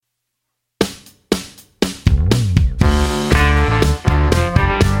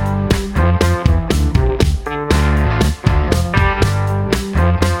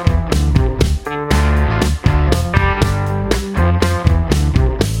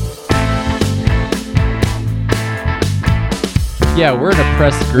Yeah, we're an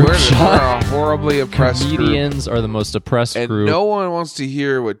oppressed group, We're Sean. a horribly oppressed group. Comedians are the most oppressed And group. no one wants to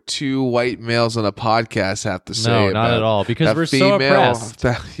hear what two white males on a podcast have to say. No, about not at all, because that we're so oppressed.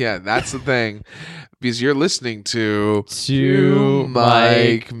 Yeah, that's the thing. Because you're listening to Two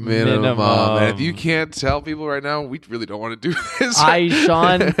Mike Mike Minimum. Minimum. And if you can't tell people right now, we really don't want to do this.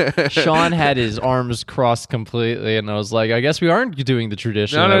 Sean had his arms crossed completely, and I was like, I guess we aren't doing the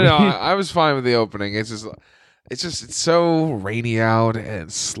tradition. No. I was fine with the opening. It's so rainy out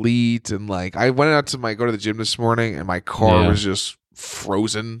and sleet, and like I went out to go to the gym this morning, and my car was just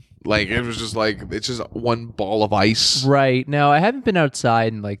frozen. Like it was just like it's just one ball of ice. Right. Now, I haven't been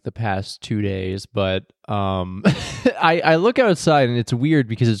outside in like the past 2 days, but I look outside and it's weird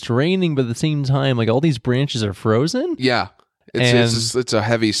because it's raining, but at the same time, like all these branches are frozen. Yeah. It's a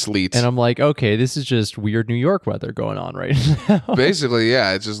heavy sleet. And I'm like, okay, this is just weird New York weather going on right now. Basically,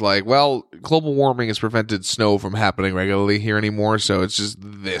 yeah. It's just like, well, global warming has prevented snow from happening regularly here anymore, so it's just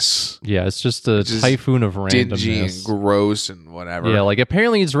this. Yeah, it's just a typhoon of randomness. Dingy and gross and whatever. Yeah, like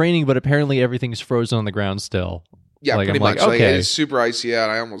apparently it's raining, but apparently everything's frozen on the ground still. Yeah, like, pretty I'm much. Like, okay. It's super icy out.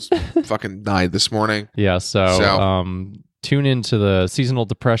 I almost fucking died this morning. Yeah, so tune into the seasonal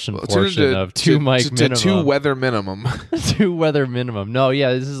depression portion of Two Mike Minimum. Two Weather Minimum. Two Weather Minimum. No,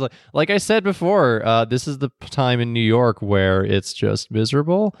 yeah, this is like I said before, this is the time in New York where it's just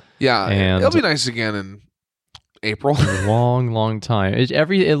miserable. Yeah, and it'll be nice again in April. long time.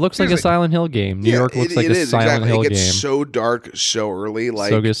 It looks like a Silent Hill game. New York looks like a Silent Hill game. It gets so dark so early.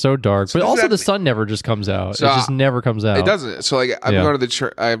 Like it gets so dark, but also the sun never just comes out. So, it just never comes out. It doesn't. So like I've been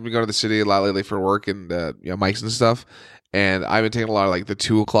going to the city a lot lately for work and mics and stuff. And I've been taking a lot of like the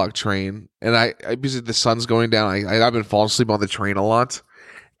 2:00 train, and I because the sun's going down, I've been falling asleep on the train a lot,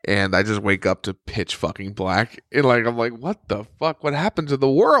 and I just wake up to pitch fucking black, and like I'm like, what the fuck? What happened to the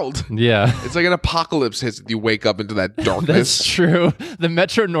world? Yeah, it's like an apocalypse hits. You wake up into that darkness. That's true. The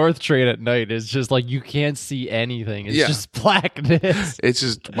Metro North train at night is just like you can't see anything. It's just blackness. It's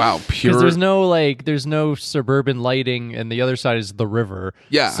just pure. Because there's no suburban lighting, and the other side is the river.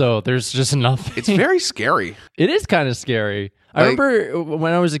 Yeah, so there's just nothing. It's very scary. It is kind of scary. I remember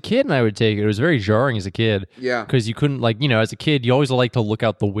when I was a kid and I would take it. It was very jarring as a kid. Yeah. Because you couldn't, as a kid, you always like to look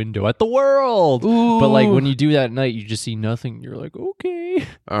out the window at the world. Ooh. But when you do that at night, you just see nothing. You're like, okay.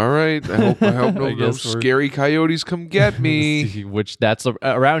 All right. I hope no scary coyotes come get me. Which that's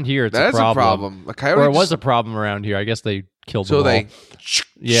around here. That's a problem. A coyote, or it was a problem around here. I guess they killed them all. They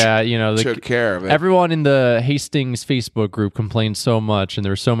took care of it. Everyone in the Hastings Facebook group complained so much, and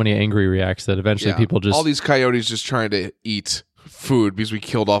there were so many angry reacts that eventually people just all these coyotes just trying to eat food because we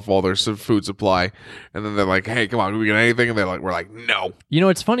killed off all their food supply, and then they're like, hey, come on, do we get anything? And we're like, no.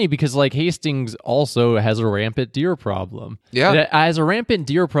 It's funny because Hastings also has a rampant deer problem. Yeah, it has a rampant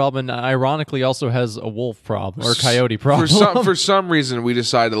deer problem, and ironically also has a wolf problem or coyote problem. For some reason we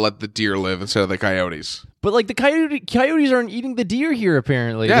decided to let the deer live instead of the coyotes. But the coyotes aren't eating the deer here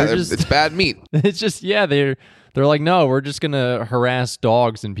apparently. Yeah, it's bad meat. It's just they're like, no, we're just gonna harass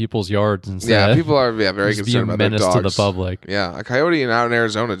dogs in people's yards instead. Yeah, people are very concerned about their dogs. Menace to the public. Yeah, a coyote out in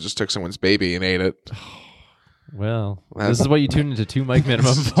Arizona just took someone's baby and ate it. Well, this is what you tune into Two Mike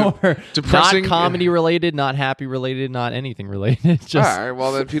Minimum for. Depressing, not comedy related, not happy related, not anything related. Just all right.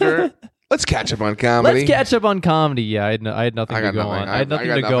 Well then, Peter, let's catch up on comedy. Let's catch up on comedy. Yeah, I had nothing to go on. I had nothing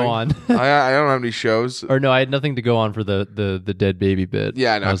to go on. I don't have any shows. Or no, I had nothing to go on for the dead baby bit.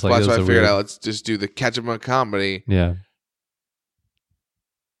 Yeah, no, that's why I figured out. Let's just do the catch up on comedy. Yeah.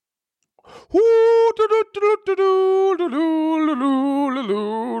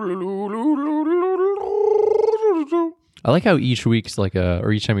 I like how each week's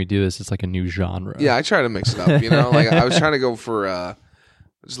or each time we do this, it's like a new genre. Yeah, I try to mix it up. I was trying to go for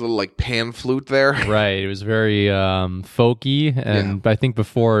just a little pan flute there. Right. It was very folky, and I think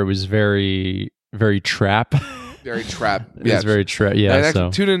before it was very, very trap. Very trap. It's very trap. Yeah. So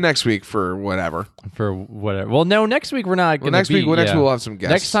tune in next week for whatever. Well, no, next week we're not going to next week we'll have some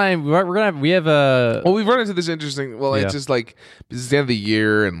guests. Next time we're going to have, we have a... Well, we've run into this interesting... Well, it's just this is the end of the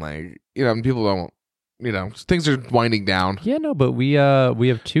year and people don't... things are winding down. Yeah, no, but we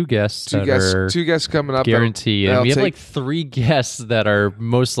have two guests. Two guests coming up. Guaranteed. And we have 3 guests that are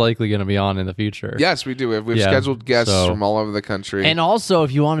most likely going to be on in the future. Yes, we do. We've scheduled guests from all over the country. And also,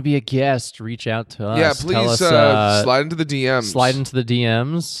 if you want to be a guest, reach out to us. Yeah, please slide into the DMs. Slide into the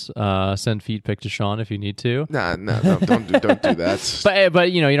DMs. Send feed pic to Sean if you need to. No, don't do that.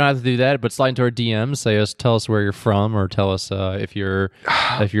 But you don't have to do that. But slide into our DMs. Tell us where you're from, or tell us if you're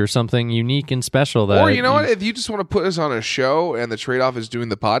something unique and special that. Or you know what? If you just want to put us on a show and the trade-off is doing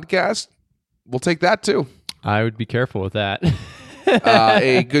the podcast, we'll take that too. I would be careful with that.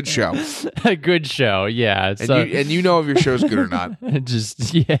 A good show. A good show, yeah. And you know if your show's good or not.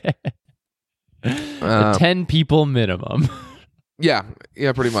 Just, yeah. 10 people minimum. Yeah,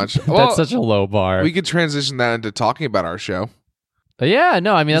 pretty much. That's such a low bar. We could transition that into talking about our show. Yeah,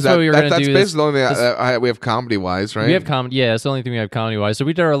 no, I mean, that's what we were going to do. That's basically the only thing we have comedy-wise, right? We have comedy, yeah, that's the only thing we have comedy-wise. So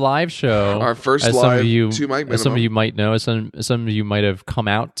we did our live show. Our first live 2 mic minimum. As some of you might know, some of you might have come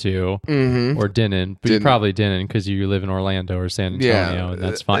out to or didn't, but you probably didn't because you live in Orlando or San Antonio, and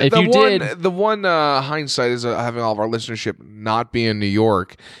that's fine. If you did... The one hindsight is having all of our listenership not be in New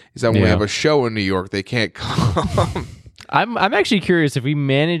York is that when we have a show in New York, they can't come. I'm actually curious if we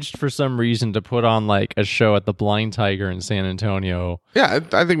managed for some reason to put on like a show at the Blind Tiger in San Antonio. Yeah,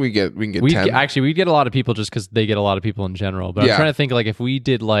 I think we can get 10. Actually, we'd get a lot of people just because they get a lot of people in general. But I'm trying to think like if we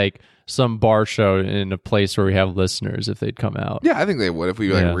did like some bar show in a place where we have listeners, if they'd come out. Yeah, I think they would if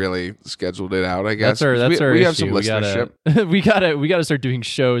we really scheduled it out. I guess that's our we issue. have some listenership. We gotta start doing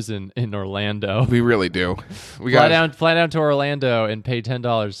shows in Orlando. We really do. Fly down to Orlando and pay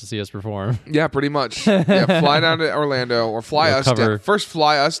 $10 to see us perform. Yeah, pretty much. Yeah, fly down to Orlando or fly us down. First,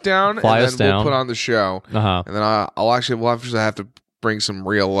 fly us down, and then we'll put on the show. And then we'll have to bring some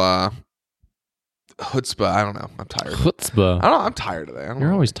real. Chutzpah. I don't know. I'm tired. Chutzpah. I don't know. I'm tired today.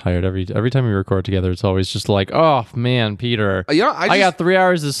 You're always tired every time we record together. It's always just like, oh man, Peter. I got 3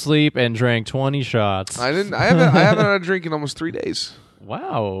 hours of sleep and drank 20 shots. I haven't had a drink in almost 3 days.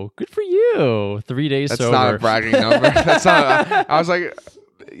 Wow, good for you. 3 days sober. That's not a bragging number. That's not. I was like.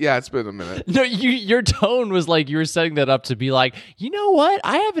 Yeah, it's been a minute. No, your tone was like you were setting that up to be like, you know what?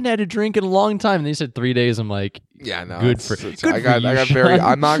 I haven't had a drink in a long time. And they said 3 days. I'm like, yeah, no. Good for you.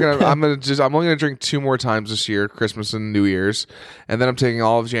 I'm only gonna drink 2 more times this year, Christmas and New Year's, and then I'm taking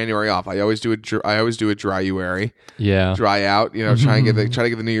all of January off. I always do a dry-uary. Yeah, dry out. Try to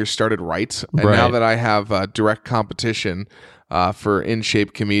get the New Year started right. And now that I have direct competition. For In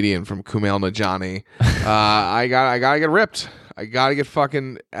Shape Comedian from Kumail Nanjiani, I gotta get ripped. I gotta get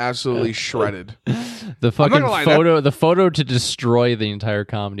fucking absolutely shredded. The fucking photo to destroy the entire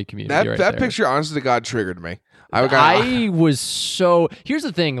comedy community. That picture, honestly to God, triggered me. I was so. Here's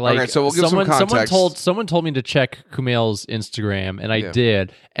the thing. Like, okay, so we'll give some context. Someone told me to check Kumail's Instagram, and I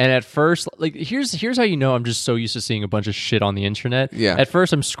did. And at first, like, here's how you know I'm just so used to seeing a bunch of shit on the internet. Yeah. At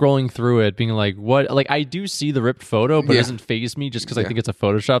first, I'm scrolling through it, being like, "What?" Like, I do see the ripped photo, but it doesn't faze me just because I think it's a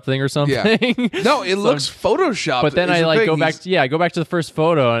Photoshop thing or something. Yeah. No, it looks Photoshopped. But then I go back to the first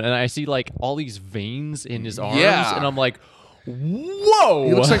photo, and I see like all these veins in his arms, and I'm like. Whoa!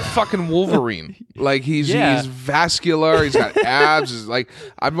 He looks like fucking Wolverine. Like he's vascular. He's got abs. He's like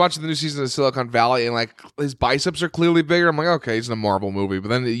I'm watching the new season of Silicon Valley, and like his biceps are clearly bigger. I'm like, okay, he's in a Marvel movie, but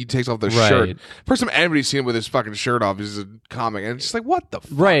then he takes off the shirt. First time anybody's seen him with his fucking shirt off is a comic, and it's just like, what the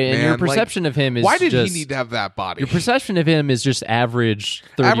fuck, right? Man? And your perception of him is why did he need to have that body? Your perception of him is just average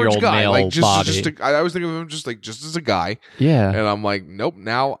 30-year-old male body. I always think of him just as a guy. Yeah, and I'm like, nope.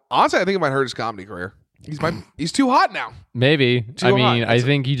 Now, honestly, I think it might hurt his comedy career. He's too hot now. Maybe. I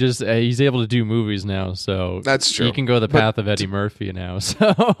think he's able to do movies now, so that's true. He can go the path of Eddie Murphy now.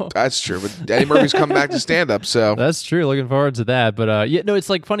 So that's true. But Eddie Murphy's come back to stand up, so that's true. Looking forward to that. But it's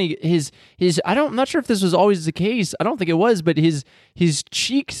like funny. His I'm not sure if this was always the case. I don't think it was, but his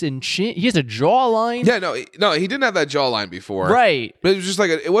cheeks and chin. He has a jawline. Yeah, no, he didn't have that jawline before, right? But it was just like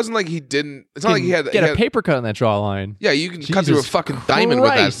it wasn't like he didn't. It's not like he had a paper cut on that jawline. Yeah, you can cut through a fucking diamond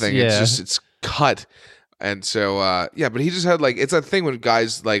with that thing. Yeah. It's cut. And so, but he just had like, it's a thing when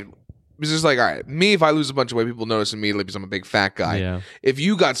guys like, it's just like, all right, me, if I lose a bunch of weight, people notice immediately because I'm a big fat guy. Yeah. If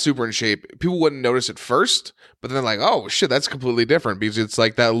you got super in shape, people wouldn't notice it first, but then they're like, oh shit, that's completely different because it's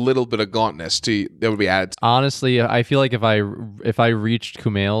like that little bit of gauntness that would be added. Honestly, I feel like if I reached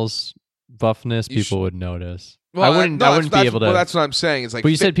Kumail's buffness, people would notice. Well, I wouldn't be able to. Well, that's what I'm saying. It's like,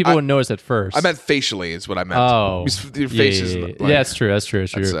 but you said people wouldn't notice at first. I meant facially is what I meant. Oh, your face is. Yeah, that's true. That's true.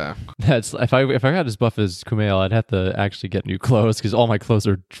 That's if I got as buff as Kumail, I'd have to actually get new clothes because all my clothes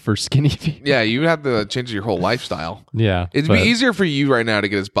are for skinny people. Yeah, you would have to change your whole lifestyle. Yeah, it'd be easier for you right now to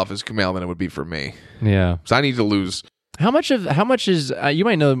get as buff as Kumail than it would be for me. Yeah, so I need to lose. How much is you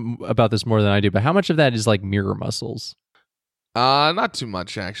might know about this more than I do, but how much of that is like mirror muscles? Not too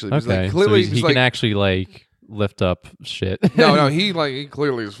much actually. Okay, like, clearly so he can actually like lift up shit. No, he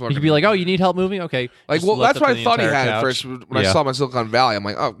clearly is fucking. He could be like, "Oh, you need help moving? Okay." Like, well, that's what I thought he had at first when I saw him on Silicon Valley. I'm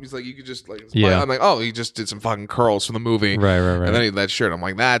like, oh, he's like, you could just like, I'm like, oh, he just did some fucking curls from the movie, right. And then he had that shirt. I'm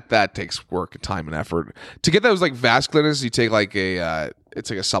like, that takes work and time and effort to get those like vascularness. You take like it's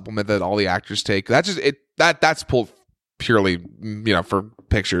like a supplement that all the actors take. That's just that's pulled purely, for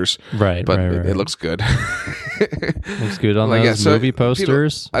pictures, right? But right. It looks good. Looks good on those movie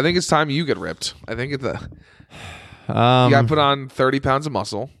posters. Peter, I think it's time you get ripped. I think it's You got to put on 30 pounds of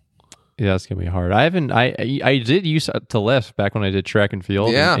muscle. Yeah, it's gonna be hard. I did use to lift back when I did track and field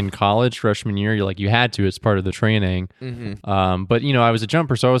in college freshman year. You had to. It's part of the training. Mm-hmm. But I was a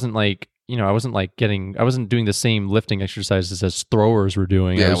jumper, so I wasn't I wasn't doing the same lifting exercises as throwers were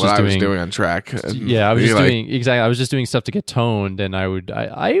doing. Yeah, I was doing on track. I was just doing stuff to get toned, and I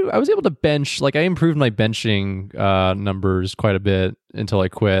was able to bench. I improved my benching numbers quite a bit until I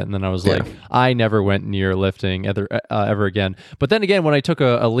quit, and then I was I never went near lifting ever again. But then again, when I took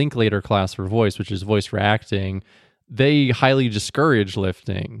a Linklater class for voice, which is voice for acting, they highly discourage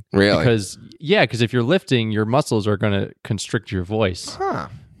lifting. Really? Because if you're lifting, your muscles are going to constrict your voice. Huh.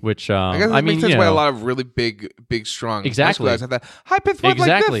 Which I guess that makes sense why a lot of really big, strong exactly guys have that high pitched voice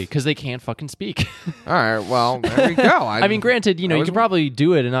exactly because they can't fucking speak. All right, well there we go. I mean, granted, you can probably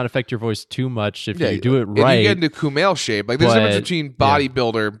do it and not affect your voice too much if you do it right. And you get into Kumail shape. There's a difference between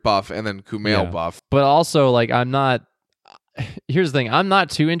bodybuilder buff and then Kumail buff. But also, I'm not. Here's the thing: I'm not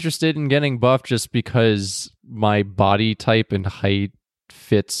too interested in getting buff just because my body type and height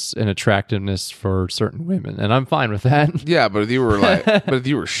fits an attractiveness for certain women, and I'm fine with that. Yeah, but if you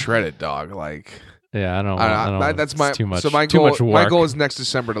were shredded, dog, yeah, I don't. That's my too much. So my too goal. much work. My goal is next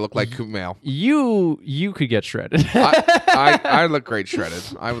December to look like Kumail. You could get shredded. I look great shredded.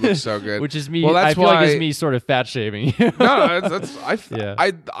 I would look so good. Which is me. Well, I feel like it's me sort of fat shaming you. No,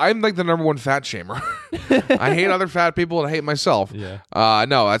 I'm like the number one fat shamer. I hate other fat people and I hate myself. Yeah.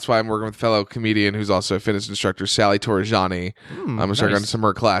 No, that's why I'm working with a fellow comedian who's also a fitness instructor, Sally Torrijani. I'm gonna start going to some of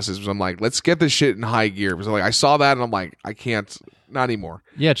her classes. Because I'm like, let's get this shit in high gear. Because I saw that and I'm like, I can't. Not anymore.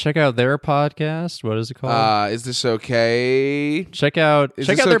 Yeah, check out their podcast. What is it called? Is This Okay? Check out. Is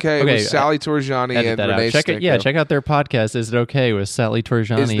check This out Okay? Their, with Sally Torrijani and Renee Stinko. Check out their podcast. Is It Okay? With Sally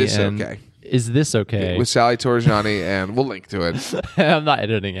Torrijani. Is This and Okay? Is This Okay? With Sally Torrijani, and we'll link to it. I'm not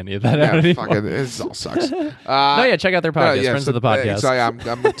editing any of that out anymore. It all sucks. Check out their podcast. Friends of the podcast.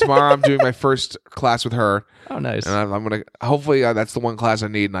 So tomorrow I'm doing my first class with her. Oh, nice. And I'm gonna hopefully that's the one class I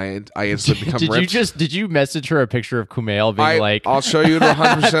need, and I instantly become ripped. Did you message her a picture of Kumail being I'll show you it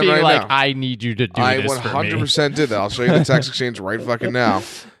 100% being right now. I need you to do this for me. I 100% did that. I'll show you the text exchange right fucking now.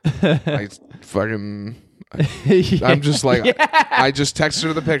 I'm just I just texted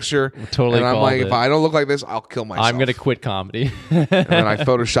her the picture. Totally. And I'm if I don't look like this, I'll kill myself. I'm gonna quit comedy. And then I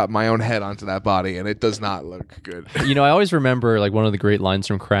photoshopped my own head onto that body, and it does not look good. I always remember one of the great lines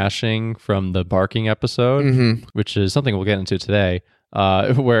from Crashing from the barking episode, which is something we'll get into today,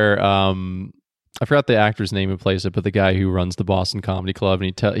 where I forgot the actor's name who plays it, but the guy who runs the Boston Comedy Club,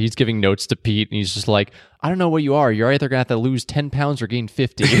 and he's giving notes to Pete, and he's just like, I don't know what you are. You're either going to have to lose 10 pounds or gain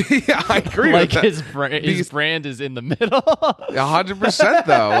 50. Yeah, I agree with that. His brand is in the middle. 100%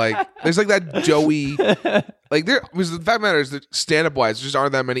 though. There's that Joey... because the fact of the matter is that stand-up wise, there just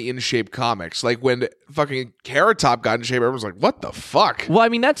aren't that many in-shape comics. When fucking Carrot Top got in shape, everyone's like, what the fuck? Well, I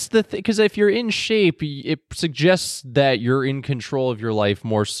mean, that's the thing, because if you're in shape, it suggests that you're in control of your life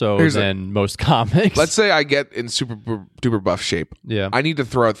more so than most comics. Let's say I get in super duper buff shape. Yeah. I need to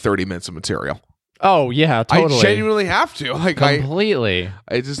throw out 30 minutes of material. Oh, yeah, totally. I genuinely have to. Completely.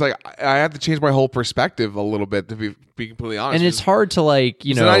 It's just I have to change my whole perspective a little bit, to be completely honest. And it's hard to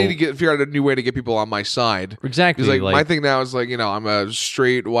So I need to figure out a new way to get people on my side. Exactly. Because my thing now is I'm a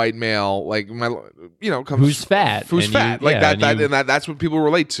straight white male, who's fat. Who's fat. That's what people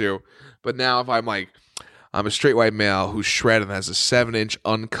relate to. But now if I'm I'm a straight white male who's shredded and has a 7-inch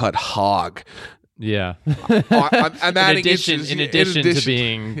uncut hog. Yeah. I'm adding in addition to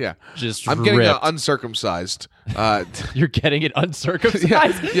being just I'm ripped. getting uncircumcised. You're getting it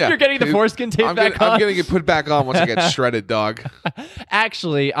uncircumcised? Yeah. You're getting the foreskin tape back on? I'm getting it put back on once I get shredded, dog.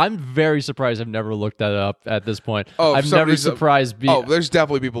 Actually, I'm very surprised I've never looked that up at this point. Oh, I'm never surprised. There's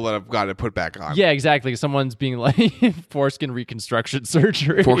definitely people that have got it put back on. Yeah, exactly. Someone's being foreskin reconstruction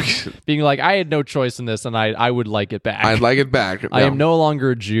surgery. Being I had no choice in this and I would like it back. I'd like it back. No. I am no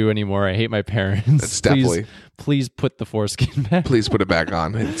longer a Jew anymore. I hate my parents. That's definitely. Please put the foreskin back. Please put it back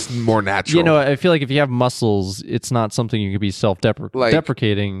on. It's more natural. I feel like if you have muscles, it's not something you could be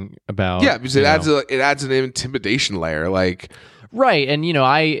self-deprecating about. Yeah, because it adds an intimidation layer. Right, and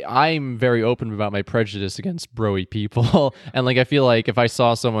I'm very open about my prejudice against broy people, and I feel like if I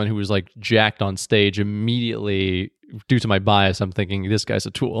saw someone who was jacked on stage, immediately due to my bias, I'm thinking this guy's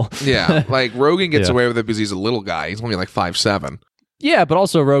a tool. Yeah, Rogan gets away with it because he's a little guy. He's only 5'7". Yeah, but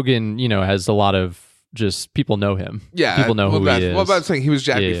also Rogan, has a lot of just people know him. Yeah, people know who he is. Well, I'm saying he was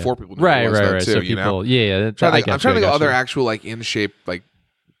jacked before people knew right, who he was. Right. Too, so people, I'm trying to think of other actual in shape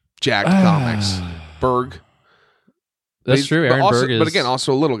jacked comics. Berg. That's true. Aaron Berg is, but again,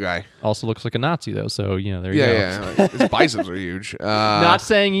 also a little guy. Also looks like a Nazi though. So there you go. Yeah. His biceps are huge. Not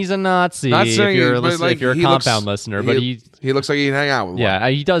saying he's a Nazi. Not saying if you're a compound listener, but he looks like he'd hang out with one. Yeah,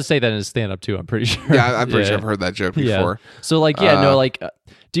 he does say that in his stand-up too. I'm pretty sure. Yeah, I'm pretty sure I've heard that joke before. So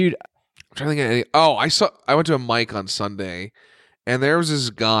dude. I'm trying to think of any. I went to a mic on Sunday, and there was this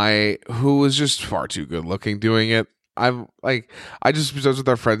guy who was just far too good looking doing it. I was with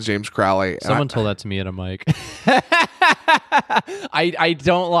our friend James Crowley. Someone told that to me at a mic. I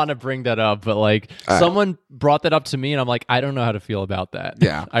don't want to bring that up, but someone brought that up to me, and I'm like, I don't know how to feel about that.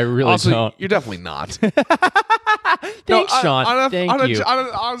 Yeah, I really don't. You're definitely not. Thanks, Sean. Thank you.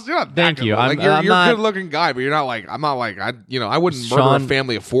 Thank you. You're a good looking guy, but you're not like I'm not like I wouldn't murder a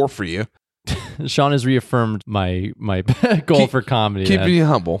family of 4 for you. Sean has reaffirmed my goal for comedy. Keep being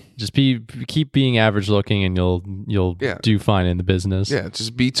humble. Just keep being average looking, and you'll do fine in the business. Yeah,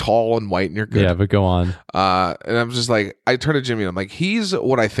 just be tall and white, and you're good. Yeah, but go on. And I'm just like, I turned to Jimmy, and I'm like, he's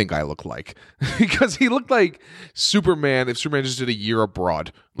what I think I look like, because he looked like Superman if Superman just did a year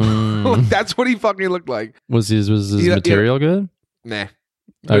abroad. That's what he fucking looked like. Was his material good? Nah.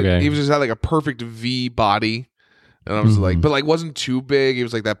 Okay. He was just had like a perfect V body. And I was but wasn't too big. He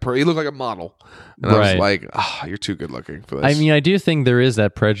was like that. He looked like a model. And I was like, you're too good looking for this. I mean, I do think there is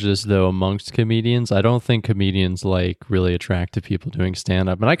that prejudice though amongst comedians. I don't think comedians really attract to people doing stand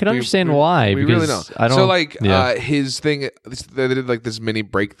up, and I can understand why. We really don't. I don't. His thing, they did like this mini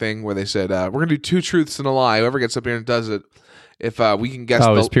break thing where they said, we're gonna do 2 truths and a lie. Whoever gets up here and does it, if we can guess.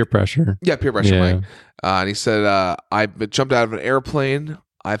 It's peer pressure. Yeah, peer pressure. Yeah. Mike. And he said, I jumped out of an airplane.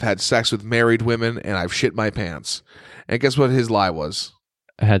 I've had sex with married women, and I've shit my pants. And guess what his lie was?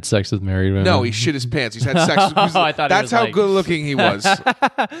 I had sex with married women. No, he shit his pants. He's had sex. That's how good looking he was.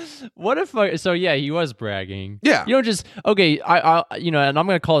 What if? So yeah, he was bragging. Yeah. Okay. I and I'm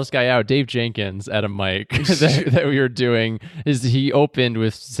gonna call this guy out. Dave Jenkins at a mic that we were doing he opened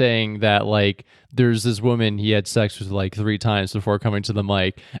with saying that there's this woman he had sex with 3 times before coming to the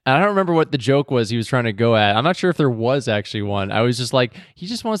mic. And I don't remember what the joke was he was trying to go at. I'm not sure if there was actually one. I was just like, he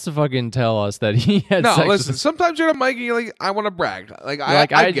just wants to fucking tell us that he had sex. No, listen, sometimes you're at a mic and you're like, I want to brag. I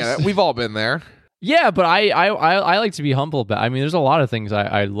get it. We've all been there. Yeah, but I like to be humble about. I mean, there's a lot of things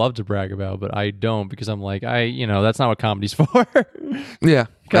I love to brag about, but I don't because I'm like, that's not what comedy's for. Yeah.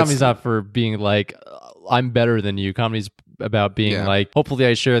 Comedy's not for being like, I'm better than you. Comedy's about being hopefully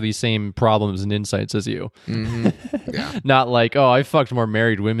I share these same problems and insights as you. Mm-hmm. Yeah. Not like, I fucked more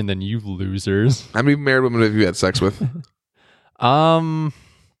married women than you losers. How many married women have you had sex with? Almost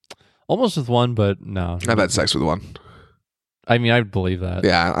with one, but no. I've had sex with one. I mean, I believe that.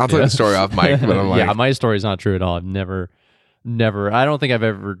 Yeah, I'll tell you the story off mic, but I'm like, yeah, my story's not true at all. I've never. I don't think I've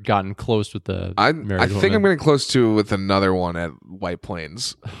ever gotten close with the married woman. I think I'm getting close to with another one at White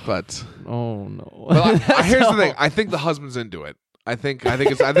Plains, but oh no. Well, here's the thing. I think the husband's into it. I think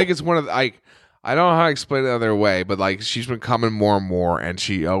it's one of the, I don't know how to explain it the other way, but she's been coming more and more, and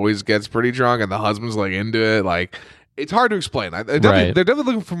she always gets pretty drunk, and the husband's into it. It's hard to explain. They're definitely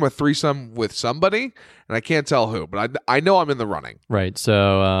looking for a threesome with somebody, and I can't tell who, but I know I'm in the running. Right.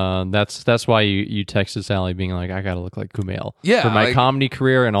 So that's why you texted Sally being like, I gotta look like Kumail. Yeah, for my comedy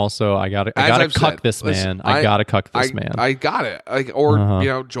career, and also I gotta cuck this man. I gotta cuck this man. I got it.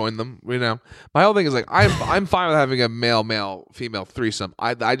 Join them. My whole thing is I'm fine with having a male female threesome.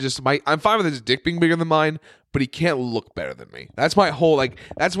 I'm fine with his dick being bigger than mine, but he can't look better than me. That's my whole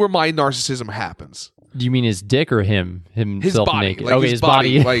that's where my narcissism happens. Do you mean his dick or himself his body, naked? Okay, his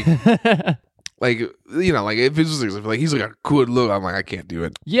body. If it's he's a good look, I'm like, I can't do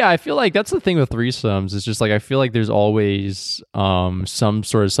it. Yeah, I feel like that's the thing with threesomes. It's just I feel like there's always some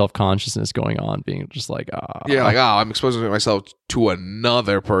sort of self-consciousness going on, being just I'm exposing myself to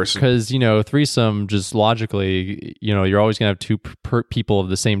another person. Because threesome, just logically, you're always gonna have 2 people of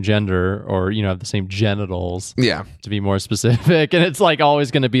the same gender, or have the same genitals. Yeah, to be more specific, and it's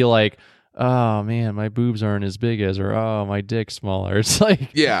always gonna be oh man, my boobs aren't as big as, or oh, my dick's smaller. It's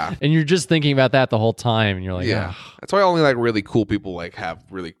yeah, and you're just thinking about that the whole time, and you're like, yeah. That's why only really cool people have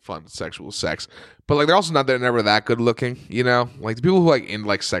really fun sexual sex, but they're also they're never that good looking, the people who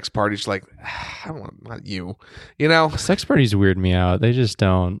in sex parties, I don't want, not you, Sex parties weird me out. They just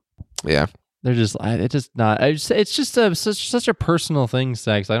don't. Yeah, they're just. It's just not. It's just such a personal thing.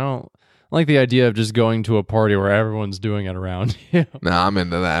 Sex. I don't. I like the idea of just going to a party where everyone's doing it around you. No, I'm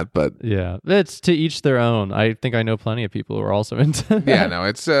into that, but yeah, it's to each their own. I think I know plenty of people who are also into that. yeah, no,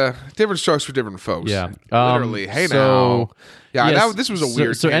 it's different strokes for different folks. Yeah. Literally. Hey, now. Yeah, yes, this was a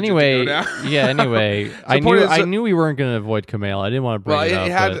weird. So anyway, I knew we weren't going to avoid Kumail. I didn't want to bring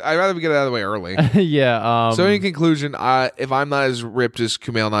it up. I'd rather we get it out of the way early. Yeah. So in conclusion, if I'm not as ripped as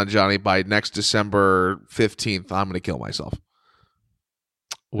Kumail Nanjiani by next December 15th, I'm going to kill myself.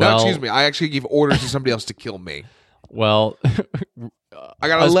 Well, no, excuse me. I actually gave orders to somebody else to kill me. Well, I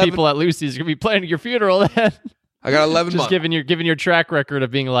got 11 people at Lucy's going to be planning your funeral then. I got 11 just months. Given your track record of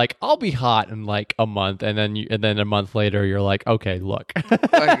being like, I'll be hot in like a month, and then a month later you're like, okay, look.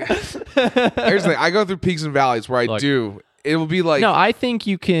 Here's the thing. I go through peaks and valleys where it will be like, no, I think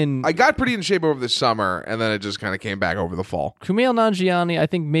you can. I got pretty in shape over the summer, and then it just kind of came back over the fall. Kumail Nanjiani, I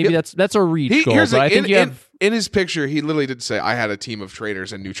think maybe that's a reach goal. But I think in his picture, he literally did say, I had a team of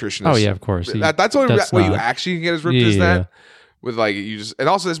trainers and nutritionists. Oh, yeah, of course. That's only what you actually can get as ripped as that. With like, and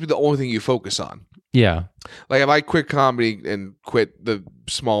also that's be the only thing you focus on. Yeah. Like if I quit comedy and quit the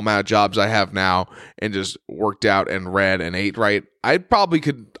small amount of jobs I have now and just worked out and read and ate right, I definitely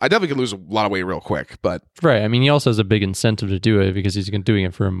could lose a lot of weight real quick. But right. I mean, he also has a big incentive to do it because he's doing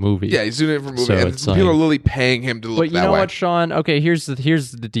it for a movie. Yeah, he's doing it for a movie. So and people are literally paying him to look that way. But you know what, Sean? Okay, here's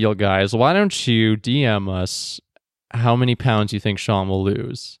the deal, guys. Why don't you DM us how many pounds you think Sean will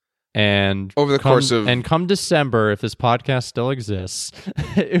lose? And over the course of come December, if this podcast still exists,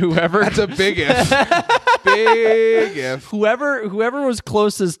 whoever that's a big if, big if. Whoever was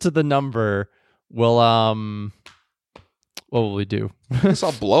closest to the number will what will we do? I guess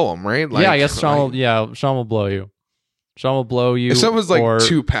I'll blow him, right? Like, yeah, I guess Sean will blow you. Sean will blow you. If someone's like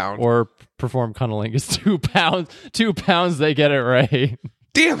 2 pounds or perform cunnilingus 2 pounds, 2 pounds, they get it right.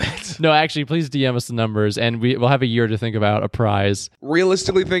 Damn it. No, actually, please DM us the numbers, and we'll have a year to think about a prize.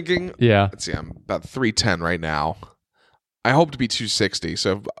 Realistically thinking, yeah. Let's see, I'm about 310 right now. I hope to be 260,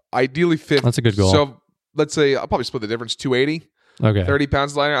 so ideally 50. That's a good goal. So let's say I'll probably split the difference, 280. Okay. 30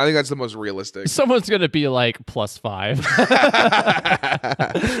 pounds lighter. I think that's the most realistic. Someone's going to be like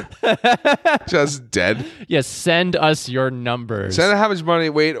 +5. Just dead. Yeah, send us your numbers. Send how much money,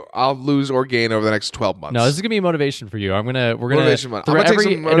 weight I'll lose or gain over the next 12 months. No, this is going to be a motivation for you. We're going to motivation month. I'm gonna take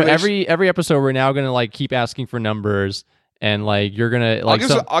some motivation. Every episode we're now going to like keep asking for numbers. And like you're gonna like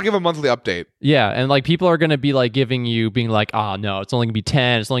I'll give a monthly update. Yeah, and like people are gonna be like being like, oh no, it's only gonna be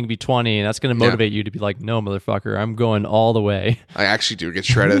 10, it's only gonna be 20, and that's gonna motivate you to be like, no, motherfucker, I'm going all the way. I actually do get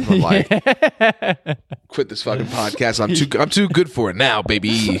shredded from like quit this fucking podcast. I'm too good for it now,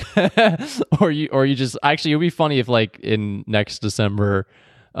 baby. or you just actually, it would be funny if like in next December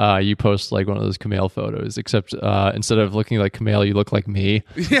you post like one of those Kumail photos, except instead of looking like Kumail, you look like me.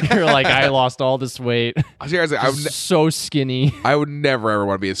 You're like, I lost all this weight. Seriously, I'm so skinny. I would never ever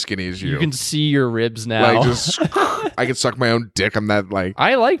want to be as skinny as you. You can see your ribs now. Like, I can suck my own dick. I'm that like.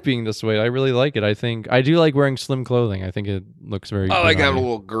 I like being this way. I really like it. I do like wearing slim clothing. I think it looks very good. I like having a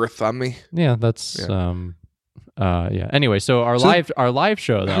little girth on me. Yeah, that's yeah. Anyway, so our live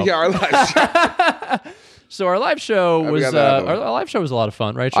show though. Yeah, our live show. So our live show was our live show was a lot of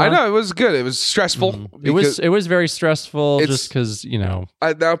fun, right, Sean? I know, it was good. It was stressful. Mm-hmm. It was very stressful just because,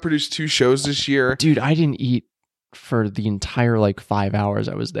 I now produced 2 shows this year. Dude, I didn't eat for the entire like 5 hours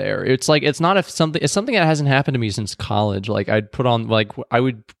I was there. It's like it's something that hasn't happened to me since college. Like I'd put on I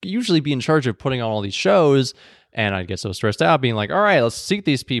would usually be in charge of putting on all these shows. And I'd get so stressed out being like, all right, let's seat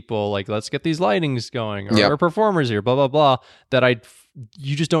these people. Like, let's get these lightings going. Or our performers here, blah, blah, blah. That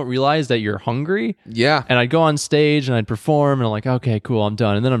you just don't realize that you're hungry. Yeah. And I'd go on stage and I'd perform and I'm like, okay, cool, I'm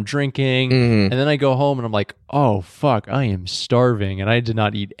done. And then I'm drinking. Mm-hmm. And then I go home and I'm like, oh, fuck, I am starving. And I did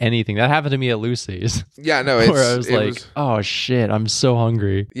not eat anything. That happened to me at Lucy's. Yeah, no, where I was like, oh, shit, I'm so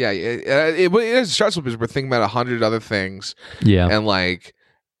hungry. Yeah, it is stressful because we're thinking about 100 other things. Yeah. And like,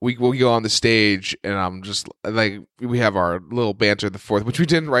 we go on the stage and I'm just like, we have our little banter the 4th, which we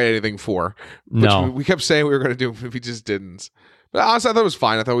didn't write anything for. No. We kept saying we were going to do, but we just didn't. But honestly, I thought it was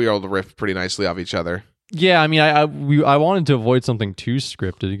fine. I thought we were able to riff pretty nicely off each other. Yeah, I mean, I wanted to avoid something too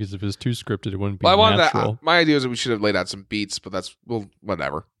scripted because if it was too scripted, it wouldn't be natural. My idea was that we should have laid out some beats, but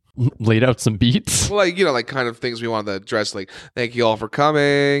whatever. Laid out some beats? Well, like, kind of things we wanted to address, like, thank you all for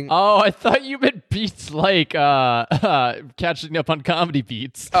coming. Oh, I thought you meant beats like catching up on comedy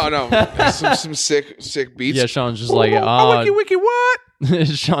beats. Oh, no. some sick beats. Yeah, Sean's just like, wiki, what?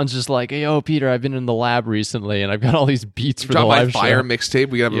 Sean's just like, hey, yo, Peter, I've been in the lab recently, and I've got all these beats for the live Fire show. Mixtape.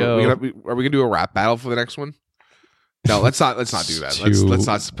 Are we gonna do a rap battle for the next one? No, let's not do that. Let's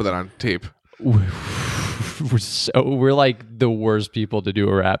not put that on tape. we're like the worst people to do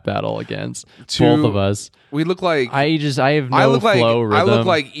a rap battle against. Both of us. We look like I have no flow rhythm. I look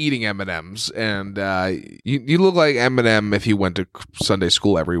like eating M&Ms, and you look like Eminem if you went to Sunday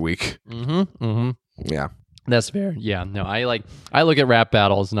school every week. Yeah. That's fair. Yeah, no, I look at rap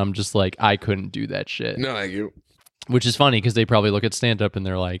battles and I'm just like, I couldn't do that shit. No, thank you. Which is funny because they probably look at stand up and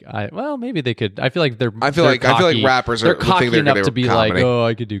they're like, maybe they could. I feel like I feel like rappers they're cocky enough to be comedy. like, oh,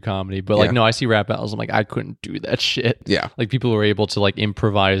 I could do comedy, but like, no, I see rap battles. I'm like, I couldn't do that shit. Yeah, like people who are able to like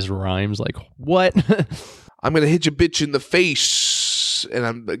improvise rhymes. Like what? I'm gonna hit your bitch in the face, and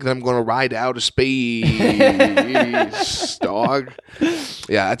I'm gonna ride out of space, dog.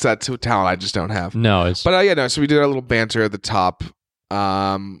 Yeah, that's that talent I just don't have. No, but so we did our little banter at the top.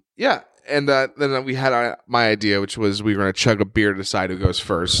 Yeah. And then we had my idea, which was we were going to chug a beer to decide who goes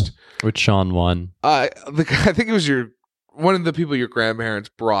first. Which Sean won. I think it was one of the people your grandparents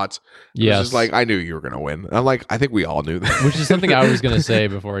brought. Yes. Was just like, I knew you were going to win. And I'm like, I think we all knew that. Which is something I was going to say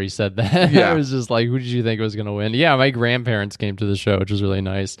before he said that. Yeah. I was just like, who did you think was going to win? Yeah, my grandparents came to the show, which was really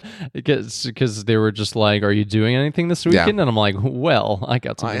nice. Because they were just like, are you doing anything this weekend? Yeah. And I'm like, well, I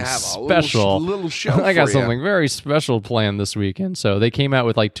got something special. Little show I got for something you. very special planned this weekend. So they came out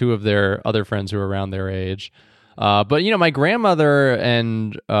with like two of their other friends who were around their age. But my grandmother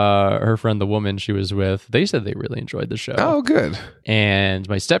and her friend, the woman she was with, they said they really enjoyed the show. Oh, good. And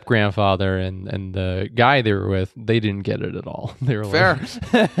my step grandfather and the guy they were with, they didn't get it at all. They were fair.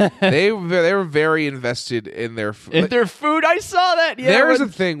 Like, they were very invested in their food. In their food, I saw that. Yeah, there is a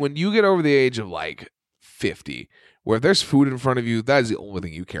thing when you get over the age of like 50. Where if there's food in front of you, that is the only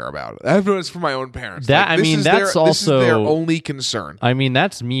thing you care about. I've noticed from my own parents. This is their only concern. I mean,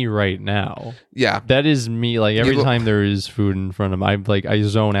 that's me right now. Yeah, that is me. Like every time there is food in front of me, I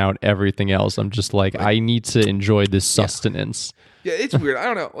zone out everything else. I'm just like I need to enjoy this sustenance. Yeah, it's weird. I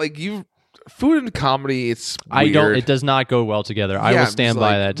don't know. Like food and comedy, it's weird. It does not go well together. I will stand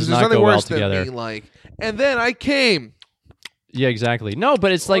by that. It does not go well together. And then I came. Yeah, exactly. No,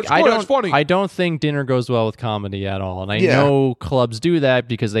 but it's like I don't think dinner goes well with comedy at all, and I know clubs do that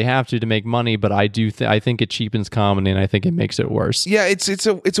because they have to make money. But I do I think it cheapens comedy, and I think it makes it worse. Yeah, it's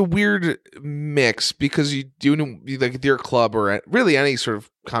a weird mix because you like at your club or really any sort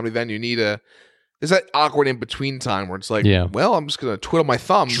of comedy venue there's that awkward in between time where it's like, well, I'm just gonna twiddle my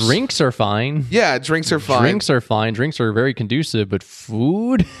thumbs. Drinks are fine. Yeah, drinks are fine. Drinks are very conducive, but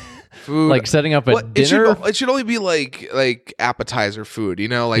food. Like setting up a dinner. It should only be like appetizer food,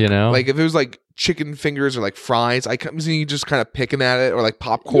 like if it was like chicken fingers or like fries, I come see you just kind of picking at it or like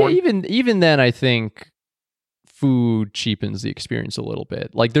popcorn. Yeah, even then, I think food cheapens the experience a little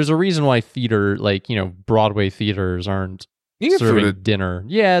bit. Like there's a reason why theater, Broadway theaters aren't serving dinner.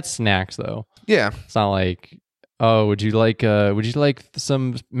 Yeah, it's snacks though. Yeah, it's not like. Oh, would you like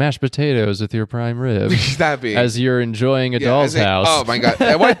some mashed potatoes with your prime rib? As you're enjoying a doll's house. Oh my god!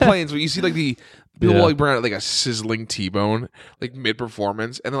 At White Plains, when you see like the people bring out like a sizzling T-bone like mid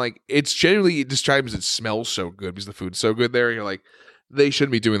performance, and then like it's generally described as it smells so good because the food's so good there. And you're like, they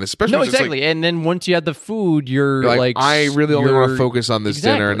shouldn't be doing this. Especially no, exactly. And then once you had the food, you're like I really only want to focus on this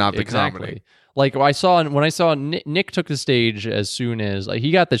dinner and not the comedy. Like when I saw Nick took the stage as soon as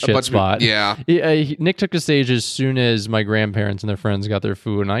he got the shit spot. Nick took the stage as soon as my grandparents and their friends got their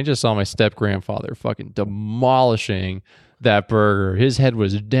food, and I just saw my step grandfather fucking demolishing that burger. His head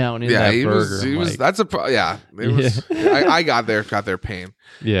was down in that burger. I got their pain.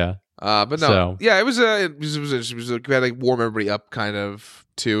 Yeah. But no, it was we had like warm everybody up kind of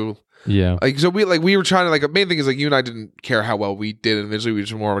too. Yeah. Like so we were trying to the main thing is you and I didn't care how well we did individually. We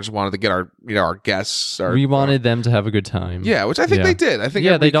just wanted to get our guests. We wanted them to have a good time. Yeah, which I think they did. I think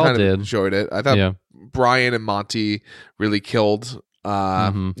they all did. Enjoyed it. I thought Brian and Monty really killed.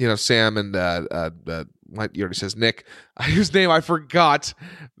 Sam and you already says Nick. Whose name I forgot.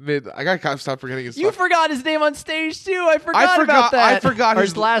 I got to kind of stop forgetting his. You forgot his name on stage too. I forgot about that. I forgot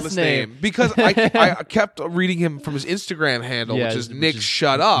his last name because I kept reading him from his Instagram handle, which is Nick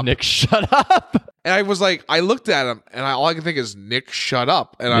Shut Up. Nick Shut Up. And I was like, I looked at him, and all I can think is Nick Shut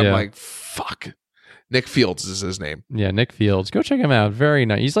Up, and I'm like, fuck. Nick Fields is his name. Yeah, Nick Fields. Go check him out. Very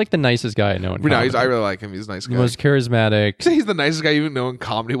nice. He's like the nicest guy I know in comedy. I really like him. He's a nice guy. The most charismatic. He's the nicest guy you know in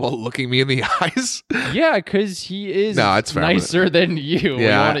comedy while looking me in the eyes. Yeah, because he is it's nicer than you.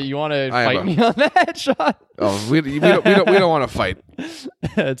 Yeah. You want to fight me on that, Sean? Oh, we don't want to fight.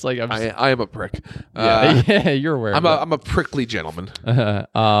 It's like I am a prick. You're aware. I'm a prickly gentleman.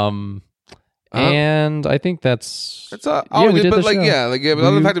 And I think that's we did the show. But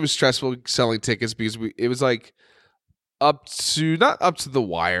other than the fact it was stressful selling tickets because it was like not up to the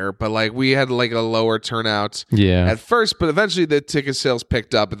wire, but we had a lower turnout at first, but eventually the ticket sales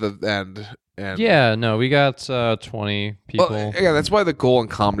picked up at the end, And yeah, no, we got 20 people. Well, yeah, that's why the goal in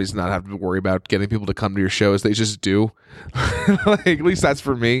comedy is not have to worry about getting people to come to your shows. They just do. Like, at least that's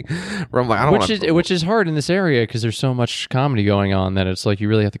for me. Where I'm like, I don't want which is hard in this area because there's so much comedy going on that it's like you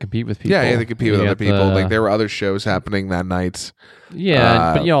really have to compete with people. Yeah, you have to compete with other people. Like there were other shows happening that night.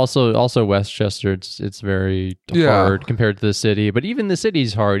 Yeah, but also Westchester, it's very hard compared to the city. But even the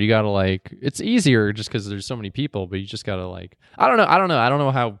city's hard. You gotta it's easier just because there's so many people. But you just gotta I don't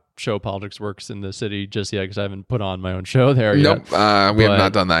know how show politics works in the city just yet because I haven't put on my own show there yet. Nope, we have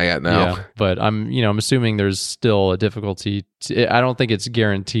not done that yet. No, yeah, but I'm assuming there's still a difficulty. I don't think it's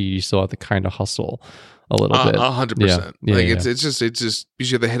guaranteed. You still have to kind of hustle a little bit. 100%. It's just you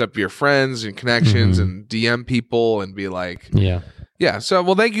should have to hit up your friends and connections and DM people and be like, yeah. So,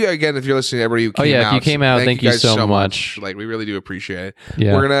 well, thank you again if you're listening. Everybody who came out. If you came out, thank you so much. Like, we really do appreciate it.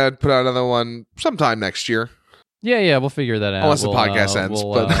 Yeah. We're gonna put out another one sometime next year. Yeah, we'll figure that out. Unless the podcast ends.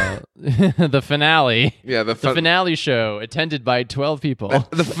 But the finale. Yeah, the finale show attended by 12 people.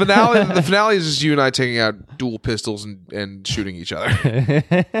 The finale is just you and I taking out dual pistols and shooting each other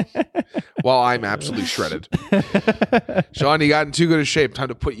while I'm absolutely shredded. Sean, you got in too good a shape. Time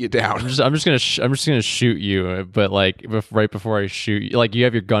to put you down. I'm just gonna shoot you, but right before I shoot you, you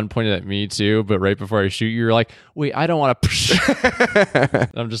have your gun pointed at me too. But right before I shoot you, you're like, wait, I don't want to.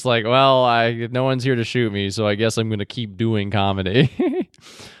 I'm just like, well, no one's here to shoot me, so I guess I'm gonna keep doing comedy.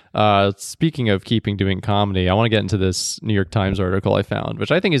 Speaking of doing comedy, I want to get into this New York Times article I found,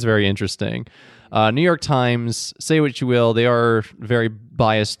 which I think is very interesting. New York Times, say what you will, they are very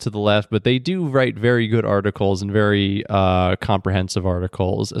biased to the left, but they do write very good articles and very comprehensive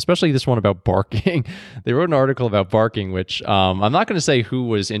articles, especially this one about barking. They wrote an article about barking, which I'm not going to say who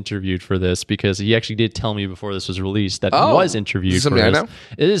was interviewed for this because he actually did tell me before this was released that he was interviewed for this. I know?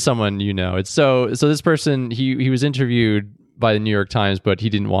 It is someone you know. It's so this person, he was interviewed by the New York Times, but he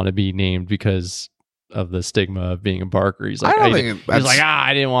didn't want to be named because of the stigma of being a barker. He's like,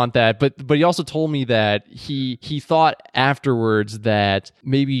 I didn't want that. But he also told me that he thought afterwards that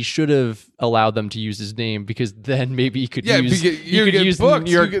maybe he should have allowed them to use his name because then maybe he could use the New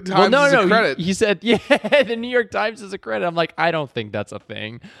York Times as a credit. He said, the New York Times is a credit. I'm like, I don't think that's a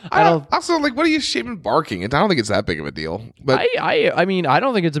thing. Also, what are you shaming barking? I don't think it's that big of a deal. But I mean, I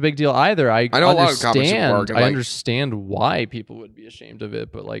don't think it's a big deal either. I know a lot of comics who bark. I understand why people would be ashamed of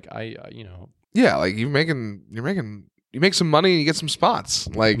it, but yeah, you make some money and you get some spots.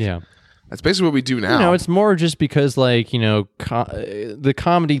 That's basically what we do now. It's more just because the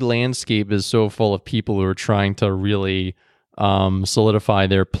comedy landscape is so full of people who are trying to really solidify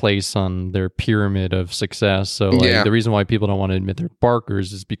their place on their pyramid of success. So the reason why people don't want to admit they're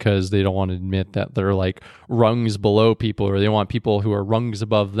barkers is because they don't want to admit that they're rungs below people, or they want people who are rungs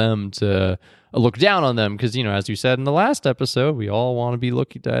above them to look down on them because, as you said in the last episode, we all want to be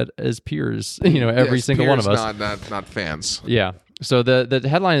looked at as peers, every single one of us. Not fans. Yeah. So the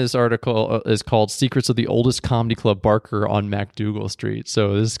headline of this article is called "Secrets of the Oldest Comedy Club Barker on MacDougal Street."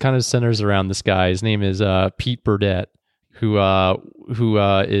 So this kind of centers around this guy. His name is Pete Burdett, who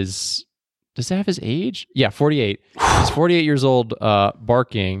is, does it have his age? Yeah, 48. He's 48 years old,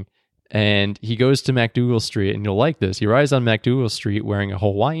 barking. And he goes to MacDougal Street, and you'll like this. He rides on MacDougal Street wearing a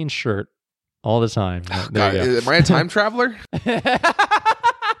Hawaiian shirt all the time. God, am I a time traveler?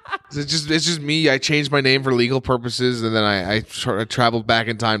 It's just me. I changed my name for legal purposes, and then I traveled back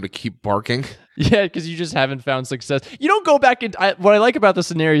in time to keep barking. Yeah, because you just haven't found success. You don't go back in. What I like about the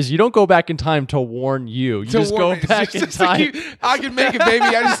scenario is you don't go back in time to warn you. You just go back in time. I can make it, baby.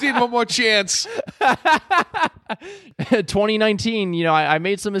 I just need one more chance. 2019. I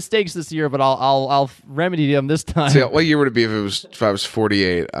made some mistakes this year, but I'll remedy them this time. So what year would it be if I was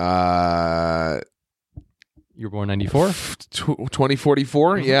 48? You were born 94?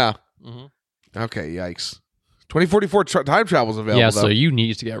 2044? Mm-hmm. Yeah. Mm-hmm. Okay, yikes. 2044 time travel is available. Yeah, so you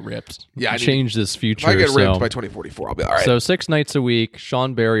need to get ripped. Yeah, change this future. If I get ripped by 2044, I'll be all right. So 6 nights a week,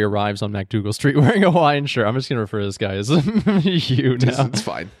 Sean Barry arrives on MacDougal Street wearing a Hawaiian shirt. I'm just going to refer to this guy as you now. It's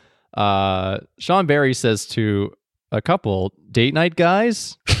fine. Sean Barry says to a couple, "Date night,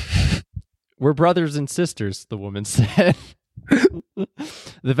 guys? We're brothers and sisters," the woman said.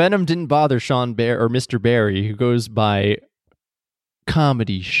 The venom didn't bother Sean Barry, or Mr. Barry, who goes by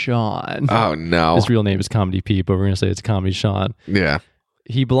Comedy Sean. Oh, no. His real name is Comedy Pete, but we're going to say it's Comedy Sean. Yeah.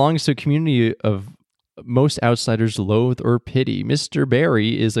 He belongs to a community of most outsiders loathe or pity. Mr.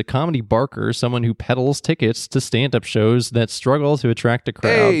 Barry is a comedy barker, someone who peddles tickets to stand-up shows that struggle to attract a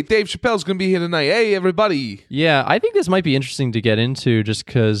crowd. Hey, Dave Chappelle's going to be here tonight. Hey, everybody. Yeah, I think this might be interesting to get into just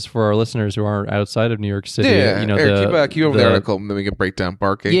because for our listeners who aren't outside of New York City. Yeah, Eric, keep over the article, and then we can break down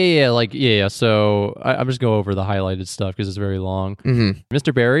barking. Yeah. So I'm just go over the highlighted stuff because it's very long. Mm-hmm.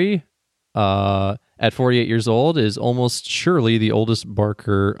 Mr. Barry at 48 years old, is almost surely the oldest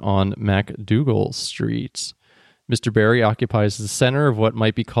Barker on MacDougal Street. Mr. Barry occupies the center of what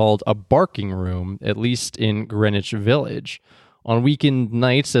might be called a barking room, at least in Greenwich Village. On weekend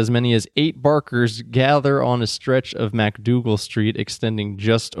nights, as many as 8 barkers gather on a stretch of MacDougal Street extending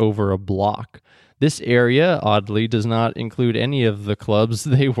just over a block. This area, oddly, does not include any of the clubs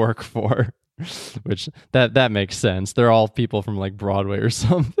they work for, which that makes sense. They're all people from like Broadway or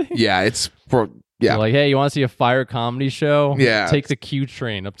something. Yeah, They're like, hey, you want to see a fire comedy show? Yeah. Take the Q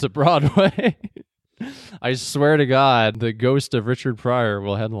train up to Broadway. I swear to God, the ghost of Richard Pryor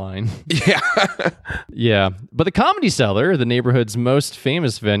will headline. Yeah. Yeah. But the Comedy Cellar, the neighborhood's most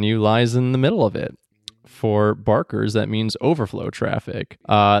famous venue, lies in the middle of it. For Barkers, that means overflow traffic.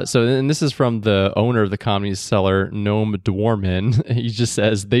 And this is from the owner of the Comedy Cellar, Noam Dwarman. He just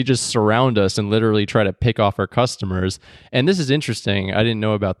says, they just surround us and literally try to pick off our customers. And this is interesting. I didn't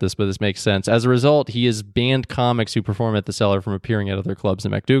know about this, but this makes sense. As a result, he has banned comics who perform at the Cellar from appearing at other clubs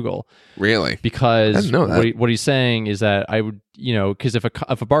in MacDougal. Really? Because I didn't know that. What he's saying is that I would, because if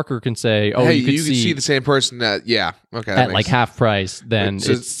a Barker can say, oh, hey, you can see the same person at at like half price, then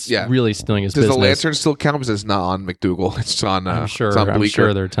it's really stealing his business. Does the Lantern still count? Because it's not on MacDougal. It's on. I'm sure. It's on I'm Bleecker.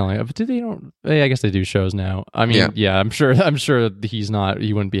 sure they're telling. But do they don't? I guess they do shows now. I mean, yeah. I'm sure he's not.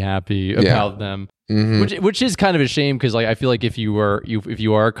 He wouldn't be happy about them. Mm-hmm. Which is kind of a shame because like I feel like if you are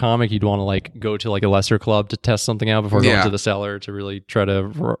a comic, you'd want to like go to like a lesser club to test something out before going to the Cellar to really try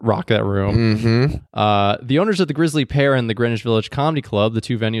to rock that room. Mm-hmm. The owners of the Grizzly Pear and the Greenwich Village Comedy Club, the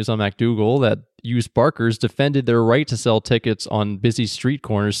two venues on MacDougal that used Barkers, defended their right to sell tickets on busy street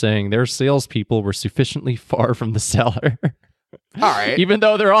corners, saying their salespeople were sufficiently far from the Cellar. All right, even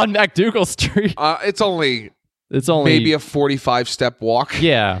though they're on MacDougal Street, it's only maybe a 45-step walk.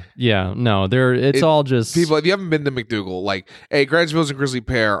 Yeah. No, it's all just people. If you haven't been to MacDougal, like, hey, Greenwich Village and Grizzly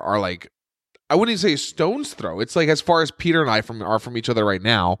Pear are like, I wouldn't even say a stone's throw. It's like as far as Peter and I are from each other right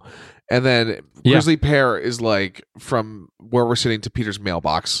now, and then Grizzly Pear is like from where we're sitting to Peter's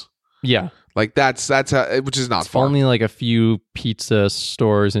mailbox. Yeah, like that's how, which is not far. Only like a few pizza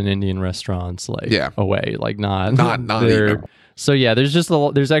stores and Indian restaurants, like away, like not either. So yeah, there's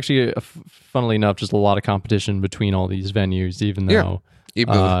actually, funnily enough, just a lot of competition between all these venues, even though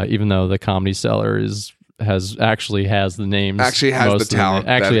the Comedy Cellar has the names, has the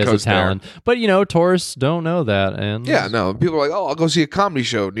talent, but tourists don't know that, and people are like, oh, I'll go see a comedy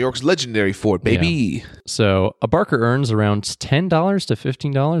show. New York's legendary for it, baby. Yeah. So a Barker earns around $10 to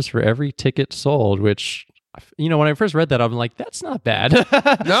 $15 for every ticket sold, which when I first read that, I'm like, that's not bad.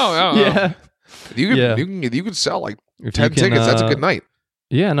 No. Yeah, you could sell like 10 tickets. That's a good night.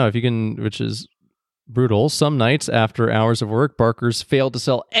 Yeah, no, if you can, which is brutal. Some nights after hours of work, Barkers fail to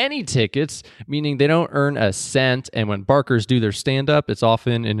sell any tickets, meaning they don't earn a cent. And when Barkers do their stand-up, it's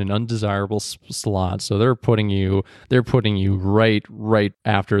often in an undesirable slot. So they're putting you right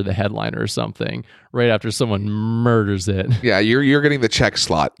after the headliner or something, right after someone murders it. Yeah, you're getting the check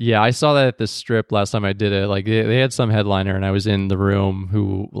slot. Yeah, I saw that at the Strip last time I did it. Like they had some headliner, and I was in the room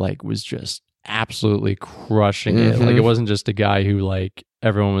who like was just absolutely crushing it. Like it wasn't just a guy who like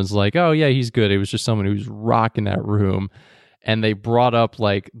everyone was like, oh yeah, he's good. It was just someone who's rocking that room. And they brought up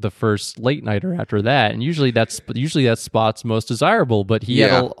like the first late nighter after that, and usually that spot's most desirable, but he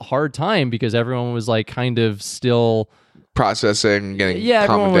had a hard time because everyone was like kind of still processing,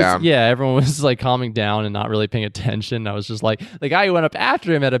 calming down. Everyone was like calming down and not really paying attention. I was just like, the guy who went up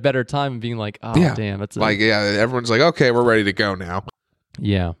after him had a better time and being like, oh damn, that's everyone's like, okay, we're ready to go now.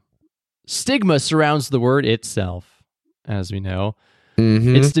 Yeah. Stigma surrounds the word itself, as we know.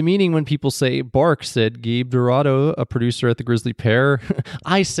 It's demeaning when people say bark, said Gabe Dorado, a producer at the Grizzly Pear.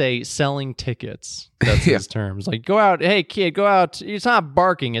 I say selling tickets. That's his terms. Like, go out. Hey, kid, go out. It's not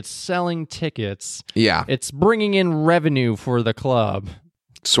barking. It's selling tickets. Yeah. It's bringing in revenue for the club.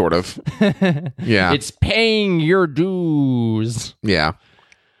 Sort of. Yeah. It's paying your dues. Yeah.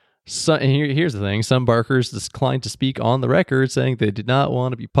 So, and here's the thing. Some Barkers declined to speak on the record, saying they did not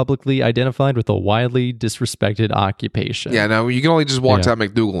want to be publicly identified with a widely disrespected occupation. Yeah, no, you can only just walk down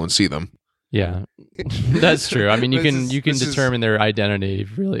MacDougal and see them. Yeah, that's true. I mean, you can determine their identity,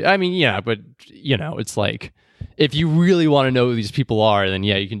 really. I mean, yeah, but, it's like, if you really want to know who these people are, then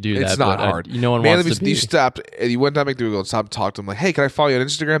you can do that. It's not hard. No one wants to be. You stopped, you went down MacDougal and stopped talking to them like, hey, can I follow you on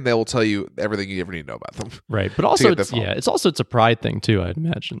Instagram? They will tell you everything you ever need to know about them. Right. But also, it's a pride thing too, I'd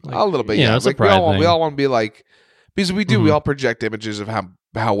imagine. Like, a little bit, yeah. It's like a pride thing. We all want to be like, because we do, we all project images of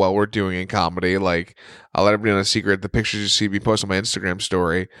how well we're doing in comedy. Like, I'll let everybody know a secret. The pictures you see me post on my Instagram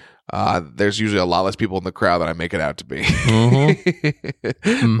story, there's usually a lot less people in the crowd than I make it out to be.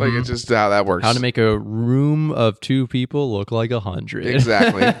 Mm-hmm. Like, it's just how that works. How to make a room of 2 people look like 100.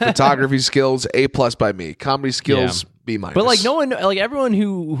 Exactly. Photography skills, A+ by me. Comedy skills, B-. But like no one, like everyone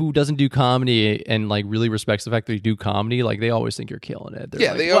who doesn't do comedy and like really respects the fact that you do comedy, like they always think you're killing it.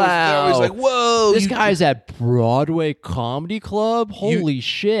 They're they're always like, whoa, this guy's at Broadway Comedy Club. Holy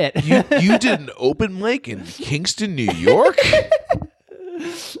shit! you did an open mic in Kingston, New York.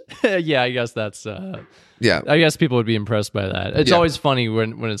 Yeah, I guess that's yeah. I guess people would be impressed by that. It's always funny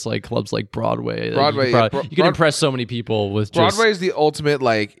when it's like clubs like Broadway. Broadway, you can impress so many people with Broadway is the ultimate,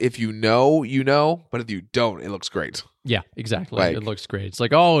 like, if you know, you know, but if you don't, it looks great. Yeah, exactly. Like, it looks great. It's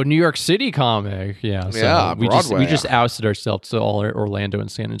like, oh, New York City comic. Yeah, so yeah, we Broadway, just ousted ourselves to all our Orlando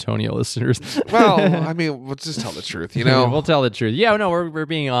and San Antonio listeners. Well, I mean, let's just tell the truth, you know? We'll tell the truth. Yeah, no, we're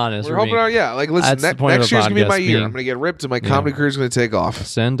being honest. We're hoping, like, listen, next year's going to be my year. I'm going to get ripped and my comedy career is going to take off.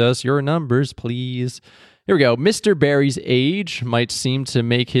 Send us your numbers, please. Here we go. Mr. Barry's age might seem to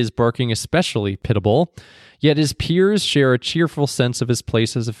make his barking especially pitiable, yet his peers share a cheerful sense of his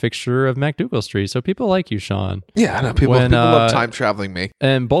place as a fixture of MacDougall Street. So people like you, Sean. Yeah, I know. People love time traveling me.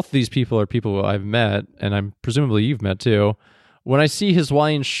 And both of these people are people I've met, and I'm presumably you've met too. When I see his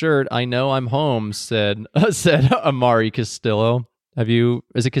Hawaiian shirt, I know I'm home, said Amari Castillo.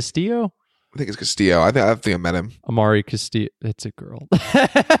 Is it Castillo? I think it's Castillo. I think I met him. Amari Castillo. It's a girl.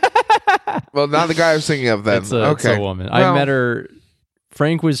 Well, not the guy I was thinking of then. It's a woman. I met her.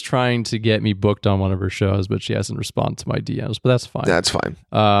 Frank was trying to get me booked on one of her shows, but she hasn't responded to my DMs, but that's fine. That's fine.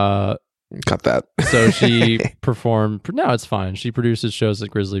 Cut that. So she performed. No, it's fine. She produces shows at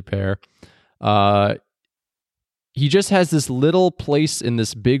Grizzly Pear. He just has this little place in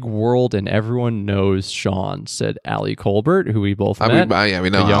this big world, and everyone knows Sean, said Allie Colbert, who we both met. We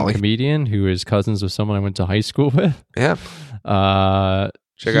know a young Allie. Comedian who is cousins with someone I went to high school with. Yeah.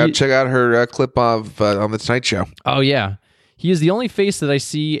 Check out her clip of on the Tonight Show. Oh yeah, he is the only face that I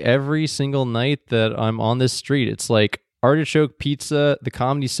see every single night that I'm on this street. It's like Artichoke Pizza, the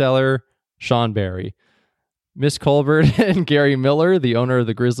Comedy Cellar, Sean Barry, Miss Colbert, and Gary Miller, the owner of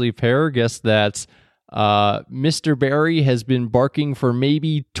the Grizzly Pear, guess that Mr. Barry has been barking for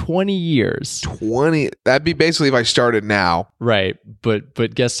maybe 20 years. 20? That'd be basically if I started now. Right,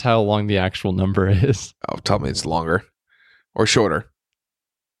 but guess how long the actual number is. Oh, tell me it's longer or shorter.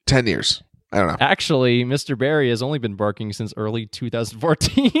 10 years. I don't know. Actually, Mr. Barry has only been barking since early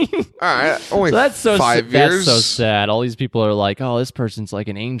 2014. All right. Only so that's so 5 years. That's so sad. All these people are like, oh, this person's like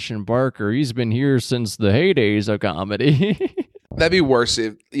an ancient barker. He's been here since the heydays of comedy. That'd be worse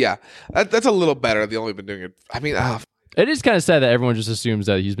if, that's a little better. They've only been doing it. I mean, it is kind of sad that everyone just assumes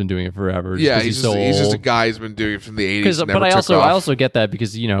that he's been doing it forever. Yeah, he's just a guy who's been doing it from the 80s. But I also get that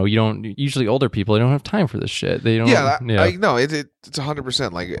because you don't usually older people, they don't have time for this shit. They don't. No, it's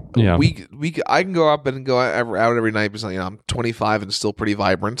 100%. Like I can go up and go out every night because I'm 25 and still pretty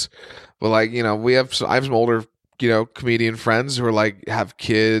vibrant. But I have some older comedian friends who are like have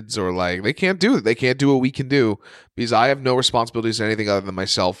kids or like they can't do it. They can't do what we can do because I have no responsibilities to anything other than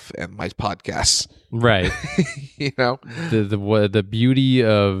myself and my podcasts. Right. The beauty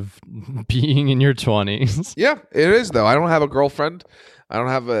of being in your 20s. Yeah, it is though. I don't have a girlfriend. I don't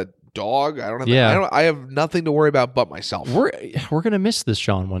have a dog. I don't have. I have nothing to worry about but myself. We're gonna miss this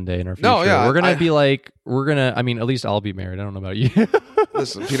Sean one day in our future. No, yeah, we're gonna. I mean, at least I'll be married. I don't know about you.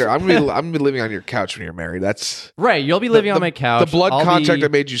 Listen, Peter, I'm gonna be living on your couch when you're married. That's right. You'll be living on my couch. The blood contract I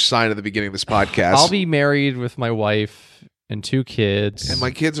made you sign at the beginning of this podcast. I'll be married with my wife and 2 kids. And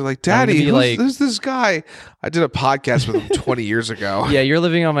my kids are like, Daddy, who's this guy? I did a podcast with him 20 years ago. Yeah, you're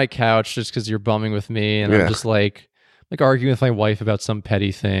living on my couch just because you're bumming with me, and I'm just like arguing with my wife about some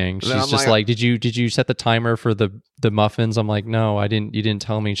petty thing. She's just like, did you set the timer for the muffins? I'm like, no, I didn't. You didn't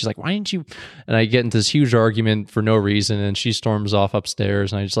tell me. She's like, why didn't you? And I get into this huge argument for no reason, and she storms off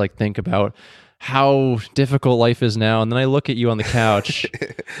upstairs, and I just like think about how difficult life is now, and then I look at you on the couch,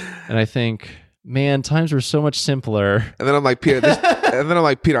 and I think, man, times were so much simpler. And then I'm like, Peter,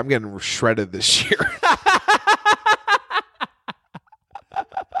 I'm getting shredded this year.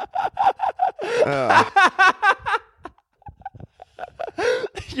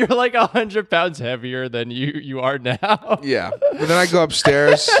 You're like 100 pounds heavier than you are now. Yeah. But then I go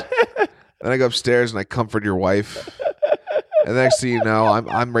upstairs. And I comfort your wife. And the next thing you know,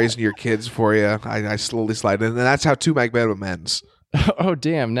 I'm raising your kids for you. I slowly slide in. And that's how 2 Magbedum ends. Oh,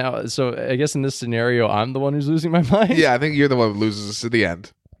 damn. Now, so I guess in this scenario, I'm the one who's losing my mind? Yeah, I think you're the one who loses at the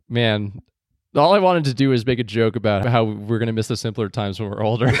end. Man, all I wanted to do is make a joke about how we're going to miss the simpler times when we're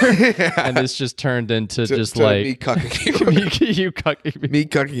older. Yeah. And this just turned into me cucking you. you cucking me. Me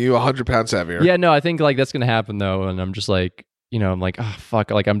cucking you 100 pounds heavier. Yeah, no, I think like that's going to happen though. And I'm just like, I'm like, oh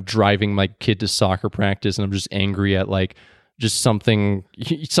fuck, like I'm driving my kid to soccer practice and I'm just angry at like just something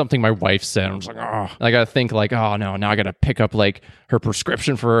my wife said. I'm just like, oh, I gotta think like, oh no, now I gotta pick up like her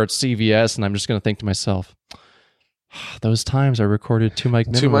prescription for her at CVS, and I'm just gonna think to myself, those times I recorded Two Mic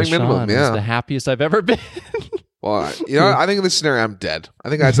Minimum with Sean is the happiest I've ever been. Well, I think in this scenario I'm dead. I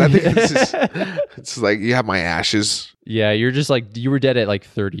think this is it's like you have my ashes. Yeah, you're just like, you were dead at like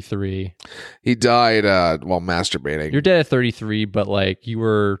 33. He died while masturbating. You're dead at 33, but like you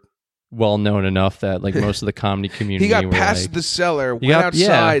were well known enough that like most of the comedy community he got were past like, the cellar, went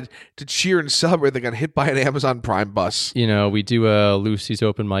outside to cheer and celebrate, then got hit by an Amazon Prime bus. We do a Lucy's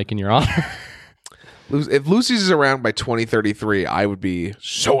open mic in your honor. If Lucy's is around by 2033, I would be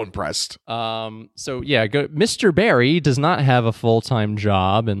so impressed. Mr. Barry does not have a full-time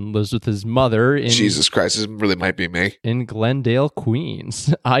job and lives with his mother in Jesus Christ, this really might be me. In Glendale,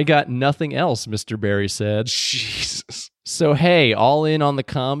 Queens. I got nothing else, Mr. Barry said. Jesus. So hey, all in on the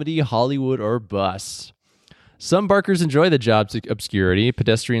comedy, Hollywood or bust. Some barkers enjoy the job's obscurity.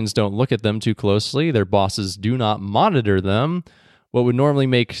 Pedestrians don't look at them too closely. Their bosses do not monitor them. What would normally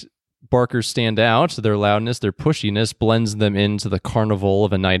make barkers stand out, their loudness, their pushiness blends them into the carnival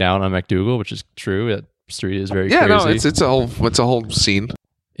of a night out on MacDougal, which is true. That street is very crazy. No, it's a whole scene.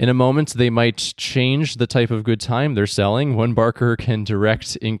 In a moment, they might change the type of good time they're selling. One barker can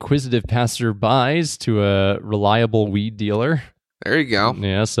direct inquisitive passerbys to a reliable weed dealer. There you go.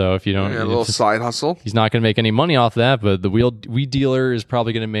 Yeah, so if you don't... a little side hustle. He's not going to make any money off that, but the weed dealer is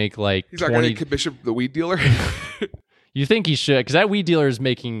probably going to make like He's not going to commission the weed dealer? You think he should, because that weed dealer is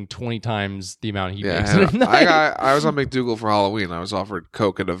making 20 times the amount he makes. I was on MacDougal for Halloween. I was offered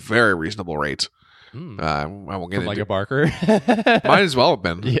coke at a very reasonable rate. I won't get From like a barker. Might as well have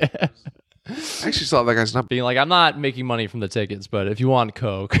been. Yeah. I actually saw that guy's not being like, I'm not making money from the tickets, but if you want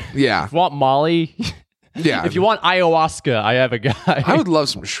coke, yeah. If you want Molly, yeah. If you want ayahuasca, I have a guy. I would love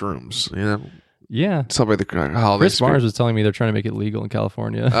some shrooms. Yeah. Celebrate the holiday. Chris Mars was telling me they're trying to make it legal in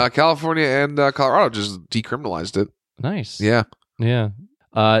California. California and Colorado just decriminalized it. Nice. Yeah. Yeah.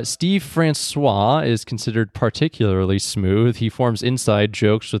 Steve Francois is considered particularly smooth. He forms inside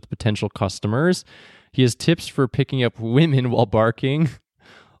jokes with potential customers. He has tips for picking up women while barking.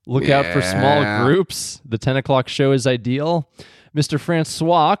 Look out for small groups. The 10 o'clock show is ideal. Mr.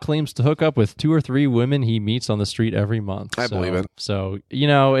 Francois claims to hook up with 2 or 3 women he meets on the street every month. I believe it. So,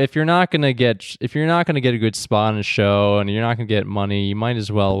 if you're not gonna get a good spot on a show and you're not gonna get money, you might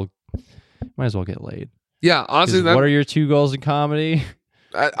as well get laid. Yeah, honestly, what are your 2 goals in comedy?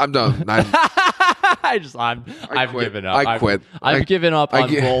 I'm done. I've given up. I quit. I've given up on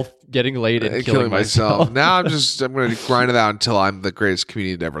both getting laid and killing myself. Now I'm going to grind it out until I'm the greatest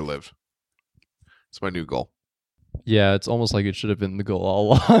comedian to ever live. It's my new goal. Yeah, it's almost like it should have been the goal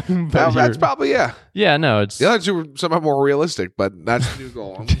all along. That's probably, yeah. Yeah, no, it's... The other 2 were somehow more realistic, but that's the new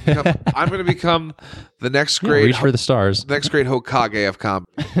goal. I'm going to become the next great... reach for the stars. Next great Hokage of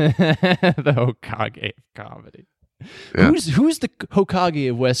comedy. The Hokage of comedy. Yeah. Who's the Hokage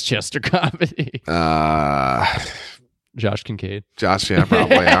of Westchester comedy? Josh Kincaid. Josh, yeah,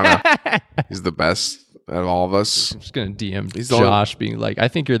 probably. I don't know. He's the best out of all of us. I'm just gonna DM Josh, being like, "I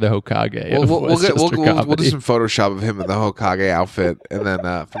think you're the Hokage." We'll do some Photoshop of him in the Hokage outfit, and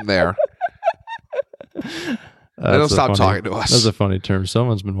then from there, they don't stop talking to us. That's a funny term.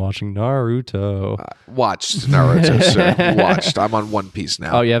 Someone's been watching Naruto. Watched Naruto, sir. Watched. I'm on One Piece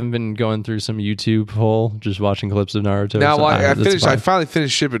now. Oh, you haven't been going through some YouTube hole, just watching clips of Naruto? No, I finished. I finally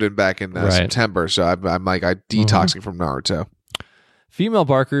finished Shippuden back in September, so I'm detoxing from Naruto. Female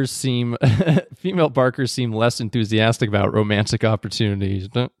barkers seem less enthusiastic about romantic opportunities.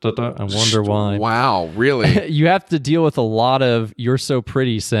 I wonder why. Wow, really? You have to deal with a lot of "you're so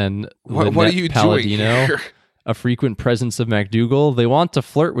pretty" send. What are you Palladino, doing here? A frequent presence of MacDougal. They want to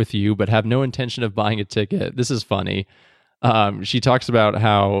flirt with you, but have no intention of buying a ticket. This is funny. She talks about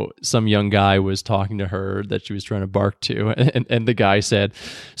how some young guy was talking to her that she was trying to bark to, and the guy said,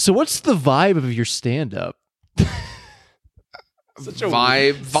 "So what's the vibe of your stand-up?"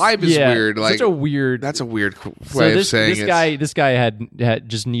 Vibe is weird. Like such a weird. That's a weird way of saying it. This guy had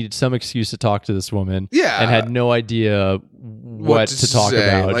just needed some excuse to talk to this woman. Yeah, and had no idea what to talk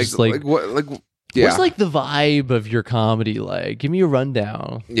about. Yeah. What's like the vibe of your comedy like? Give me a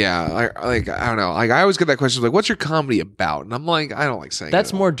rundown. Yeah, I don't know. Like I always get that question, like, "What's your comedy about?" And I'm like, I don't like saying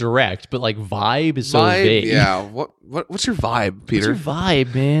that's it. more direct, but like vibe is so vague. Yeah. What's your vibe, Peter? What's your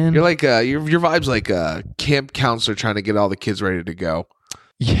vibe, man? You're like your vibe's like a camp counselor trying to get all the kids ready to go.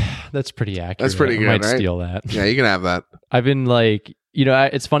 Yeah, that's pretty accurate. That's pretty good. I might right? steal that. Yeah, you can have that. I've been like,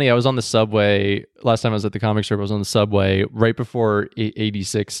 It's funny. I was on the subway last time I was at the comic strip. I was on the subway right before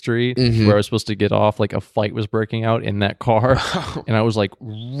 86th Street, where I was supposed to get off. Like a fight was breaking out in that car, and I was like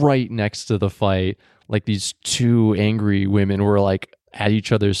right next to the fight. Like these two angry women were like at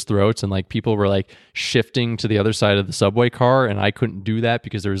each other's throats, and like people were like shifting to the other side of the subway car, and I couldn't do that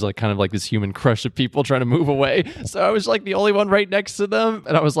because there was like kind of like this human crush of people trying to move away. So I was like the only one right next to them,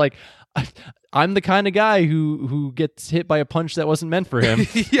 and I was like, I'm the kind of guy who gets hit by a punch that wasn't meant for him.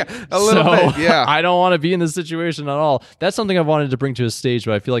 Yeah, a little bit. Yeah, I don't want to be in this situation at all. That's something I've wanted to bring to a stage,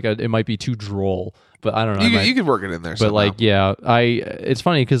 but I feel like it might be too droll. But I don't know. You could work it in there. But somehow. like, yeah, it's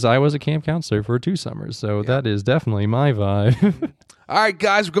funny because I was a camp counselor for 2 summers, so that is definitely my vibe. All right,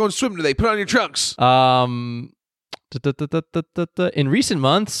 guys, we're going swimming today. Put on your trunks. In recent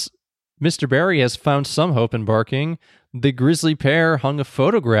months, Mr. Barry has found some hope in barking. The Grizzly Pear hung a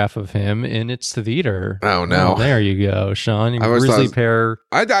photograph of him in its theater. Oh, no. There you go, Sean. Grizzly Pear.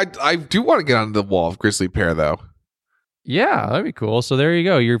 I do want to get on the wall of Grizzly Pear, though. Yeah, that'd be cool. So there you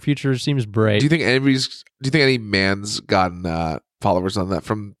go. Your future seems bright. Do you think any man's gotten followers on that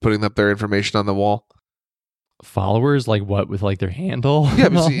from putting up their information on the wall? Followers? Like what? With like their handle? Yeah,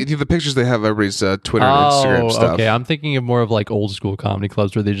 but see, the pictures they have everybody's Twitter and Instagram stuff. Okay, I'm thinking of more of like old school comedy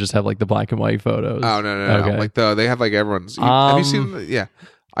clubs where they just have like the black and white photos. Oh no. Okay. Like they have like everyone's. Have you seen? Yeah.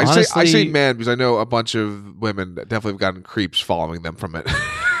 I say man because I know a bunch of women that definitely have gotten creeps following them from it.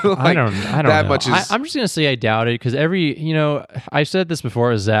 Like, I don't that know. Much I'm just gonna say I doubt it because I said this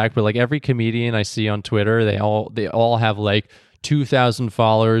before with Zach, but like every comedian I see on Twitter, they all have like 2,000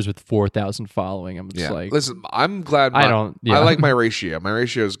 followers with 4,000 following. I'm just like, listen, I'm glad. I like my ratio. My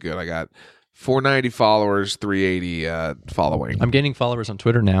ratio is good. I got 490 followers, 380 following. I'm gaining followers on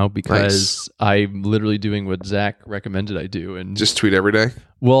Twitter now because I'm literally doing what Zach recommended I do, and just tweet every day.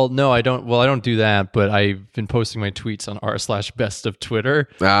 Well, no, I don't. Well, I don't do that, but I've been posting my tweets on r/best of Twitter,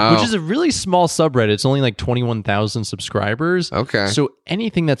 which is a really small subreddit. It's only like 21,000 subscribers. Okay. So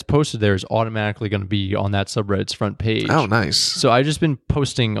anything that's posted there is automatically going to be on that subreddit's front page. Oh, nice. So I've just been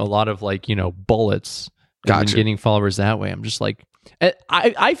posting a lot of like, bullets and been getting followers that way. I'm just like,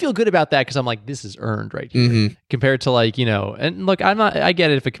 I feel good about that because I'm like, this is earned right here compared to like, and look, I get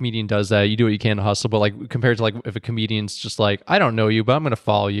it if a comedian does that, you do what you can to hustle, but like compared to like if a comedian's just like, I don't know you, but I'm going to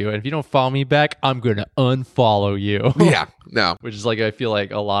follow you. And if you don't follow me back, I'm going to unfollow you. Yeah, no. Which is like, I feel like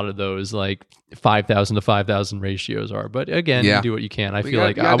a lot of those like 5,000 to 5,000 ratios are, but again, you do what you can. I feel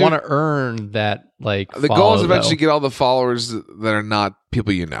like I want to earn that like the goal is eventually get all the followers that are not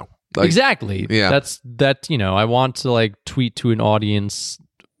people you know. Like, exactly. Yeah. That's I want to like tweet to an audience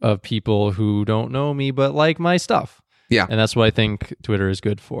of people who don't know me but like my stuff. Yeah. And that's what I think Twitter is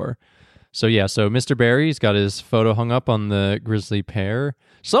good for. So yeah, so Mr. Barry's got his photo hung up on the Grizzly Pear.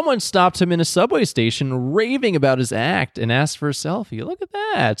 Someone stopped him in a subway station raving about his act and asked for a selfie. Look at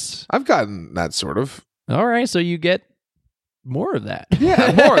that. I've gotten that sort of. All right, so you get more of that.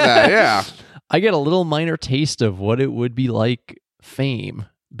 Yeah, more of that, yeah. I get a little minor taste of what it would be like fame,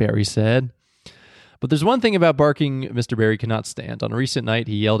 Barry said. But there's one thing about barking Mr. Barry cannot stand. On a recent night,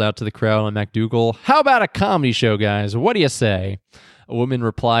 he yelled out to the crowd on MacDougal, "How about a comedy show, guys? What do you say?" A woman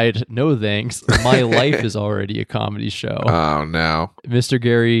replied, "No thanks. My life is already a comedy show." Oh, no. Mr.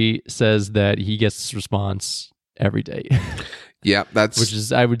 Gary says that he gets this response every day. Yeah, which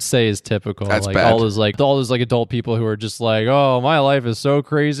is, I would say, is typical. That's like bad. all those adult people who are just like, "Oh, my life is so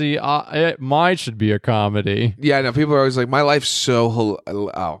crazy. Mine should be a comedy." Yeah, I know. People are always like, "My life's so."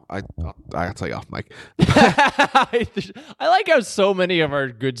 I'll tell you off, Mike. I like how so many of our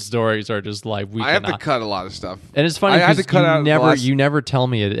good stories are just like I have to cut a lot of stuff, and it's funny because you never tell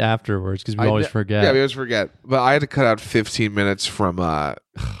me it afterwards because we always forget. Yeah, we always forget. But I had to cut out 15 minutes from the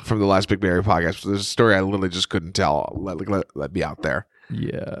last Big Barry podcast. There's a story I literally just couldn't tell. Let me out there.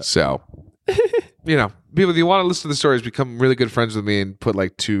 Yeah. So, people, if you want to listen to the stories, become really good friends with me and put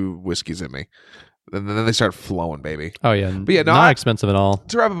like 2 whiskeys in me. And then they start flowing, baby. Oh, yeah. But yeah, not expensive at all.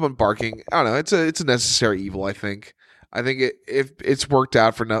 To wrap up on barking, I don't know. It's a necessary evil, I think. I think if it's worked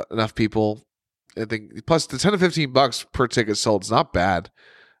out for enough people, I think, plus the $10 to $15 per ticket sold is not bad.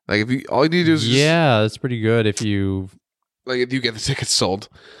 Like, all you need to do is that's pretty good if you get the tickets sold.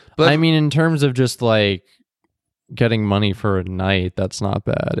 But I mean, in terms of just like getting money for a night, that's not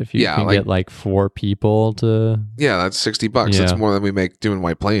bad. If you can get like 4 people to, that's $60. That's more than we make doing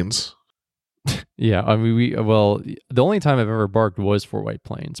White Plains. Yeah, I mean, the only time I've ever barked was for White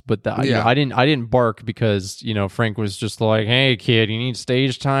Plains, but I didn't bark because Frank was just like, "Hey kid, you need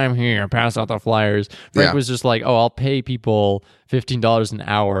stage time here, pass out the flyers." Frank was just like, "Oh, I'll pay people $15 an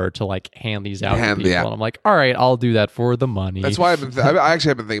hour to like hand these out to people," and I'm like, "All right, I'll do that for the money." That's why I actually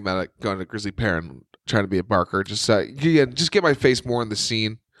have been thinking about it, going to Grizzly Pear, and trying to be a barker. Just just get my face more in the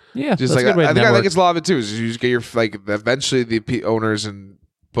scene. Yeah, just like I think it's a lot of it too. Is you just get your eventually the owners and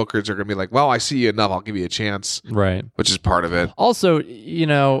bookers are gonna be like, well, I see you enough, I'll give you a chance, right? Which is part of it. Also,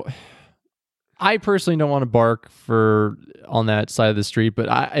 I personally don't want to bark on that side of the street, but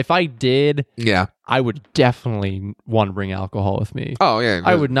if I did, I would definitely want to bring alcohol with me. Oh yeah,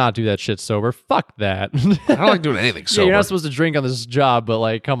 I would not do that shit sober. Fuck that. I don't like doing anything sober. Yeah, you're not supposed to drink on this job, but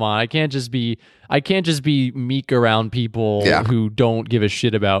like, come on, I can't just be meek around people who don't give a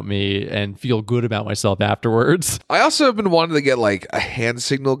shit about me and feel good about myself afterwards. I also have been wanting to get like a hand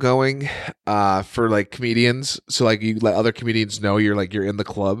signal going for like comedians, so like you let other comedians know you're in the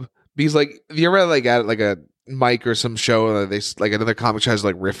club. Because like if you ever like at like a mic or some show they like another comic tries to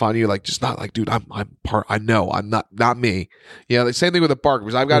like riff on you, like just not like, dude, I'm part, I know I'm not me. The same thing with a bark,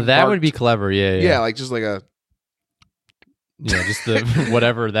 because I've got that would be clever. Yeah, like just like a just the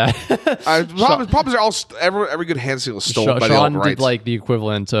whatever that. Problems are all every good hand signal is stolen by the alt-rights. Did like the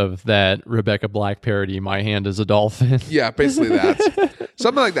equivalent of that Rebecca Black parody, "My Hand is a Dolphin." Yeah, basically that.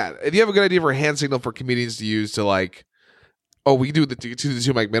 Something like that. If you have a good idea for a hand signal for comedians to use to like, oh, we do the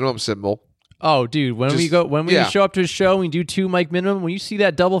 2 mic minimum symbol. Oh, dude, when we show up to a show, we do 2 mic minimum. When you see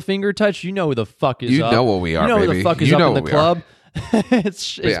that double finger touch, you know who the fuck is up. You know what we are, You know baby. who the fuck is up in the club.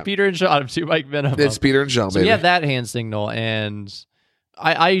 It's Peter and Sean of 2 mic minimum. It's Peter and Sean, baby. So yeah, that hand signal, and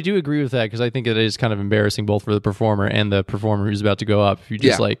I do agree with that, because I think it is kind of embarrassing both for the performer and the performer who's about to go up. If you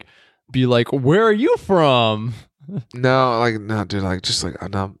just like be like, "Where are you from?" No, dude, like just like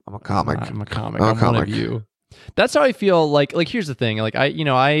I'm a comic. I'm a comic. I'm one of you. That's how I feel. Like here's the thing. Like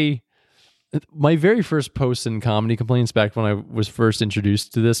my very first post in Comedy Complaints back when I was first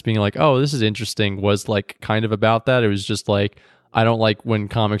introduced to this, being like, "Oh, this is interesting," was like kind of about that. It was just like, I don't like when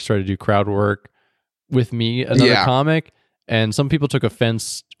comics try to do crowd work with me, another comic, and some people took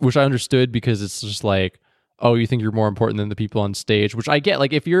offense, which I understood, because it's just like, oh, you think you're more important than the people on stage, which I get.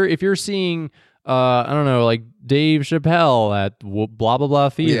 Like if you're seeing I don't know, like Dave Chappelle at blah blah blah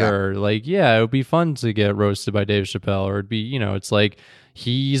theater, like it would be fun to get roasted by Dave Chappelle, or it'd be, it's like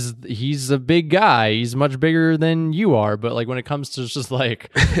he's a big guy, he's much bigger than you are, but like when it comes to just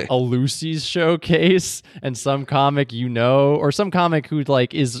like a Lucy's showcase and some comic, or some comic who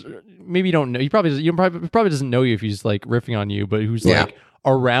like is, maybe you don't know, he probably doesn't know you if he's like riffing on you, but who's like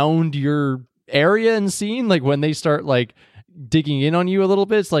around your area and scene, like when they start like digging in on you a little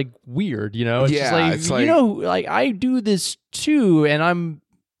bit, it's like weird, It's just like, like I do this too, and I'm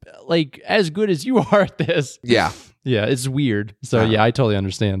like as good as you are at this. Yeah, it's weird. So I totally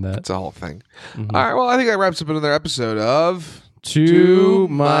understand that. It's a whole thing. Mm-hmm. All right, well, I think that wraps up another episode of 2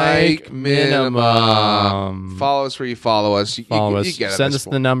 Mic Minimum. Follow us where you follow us. You get Send us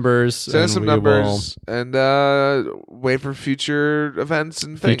the numbers. Send us some numbers, and wait for future events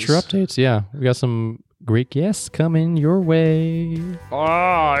and things. Future updates. Yeah, we got some great guests coming your way.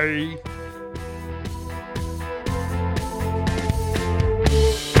 Bye.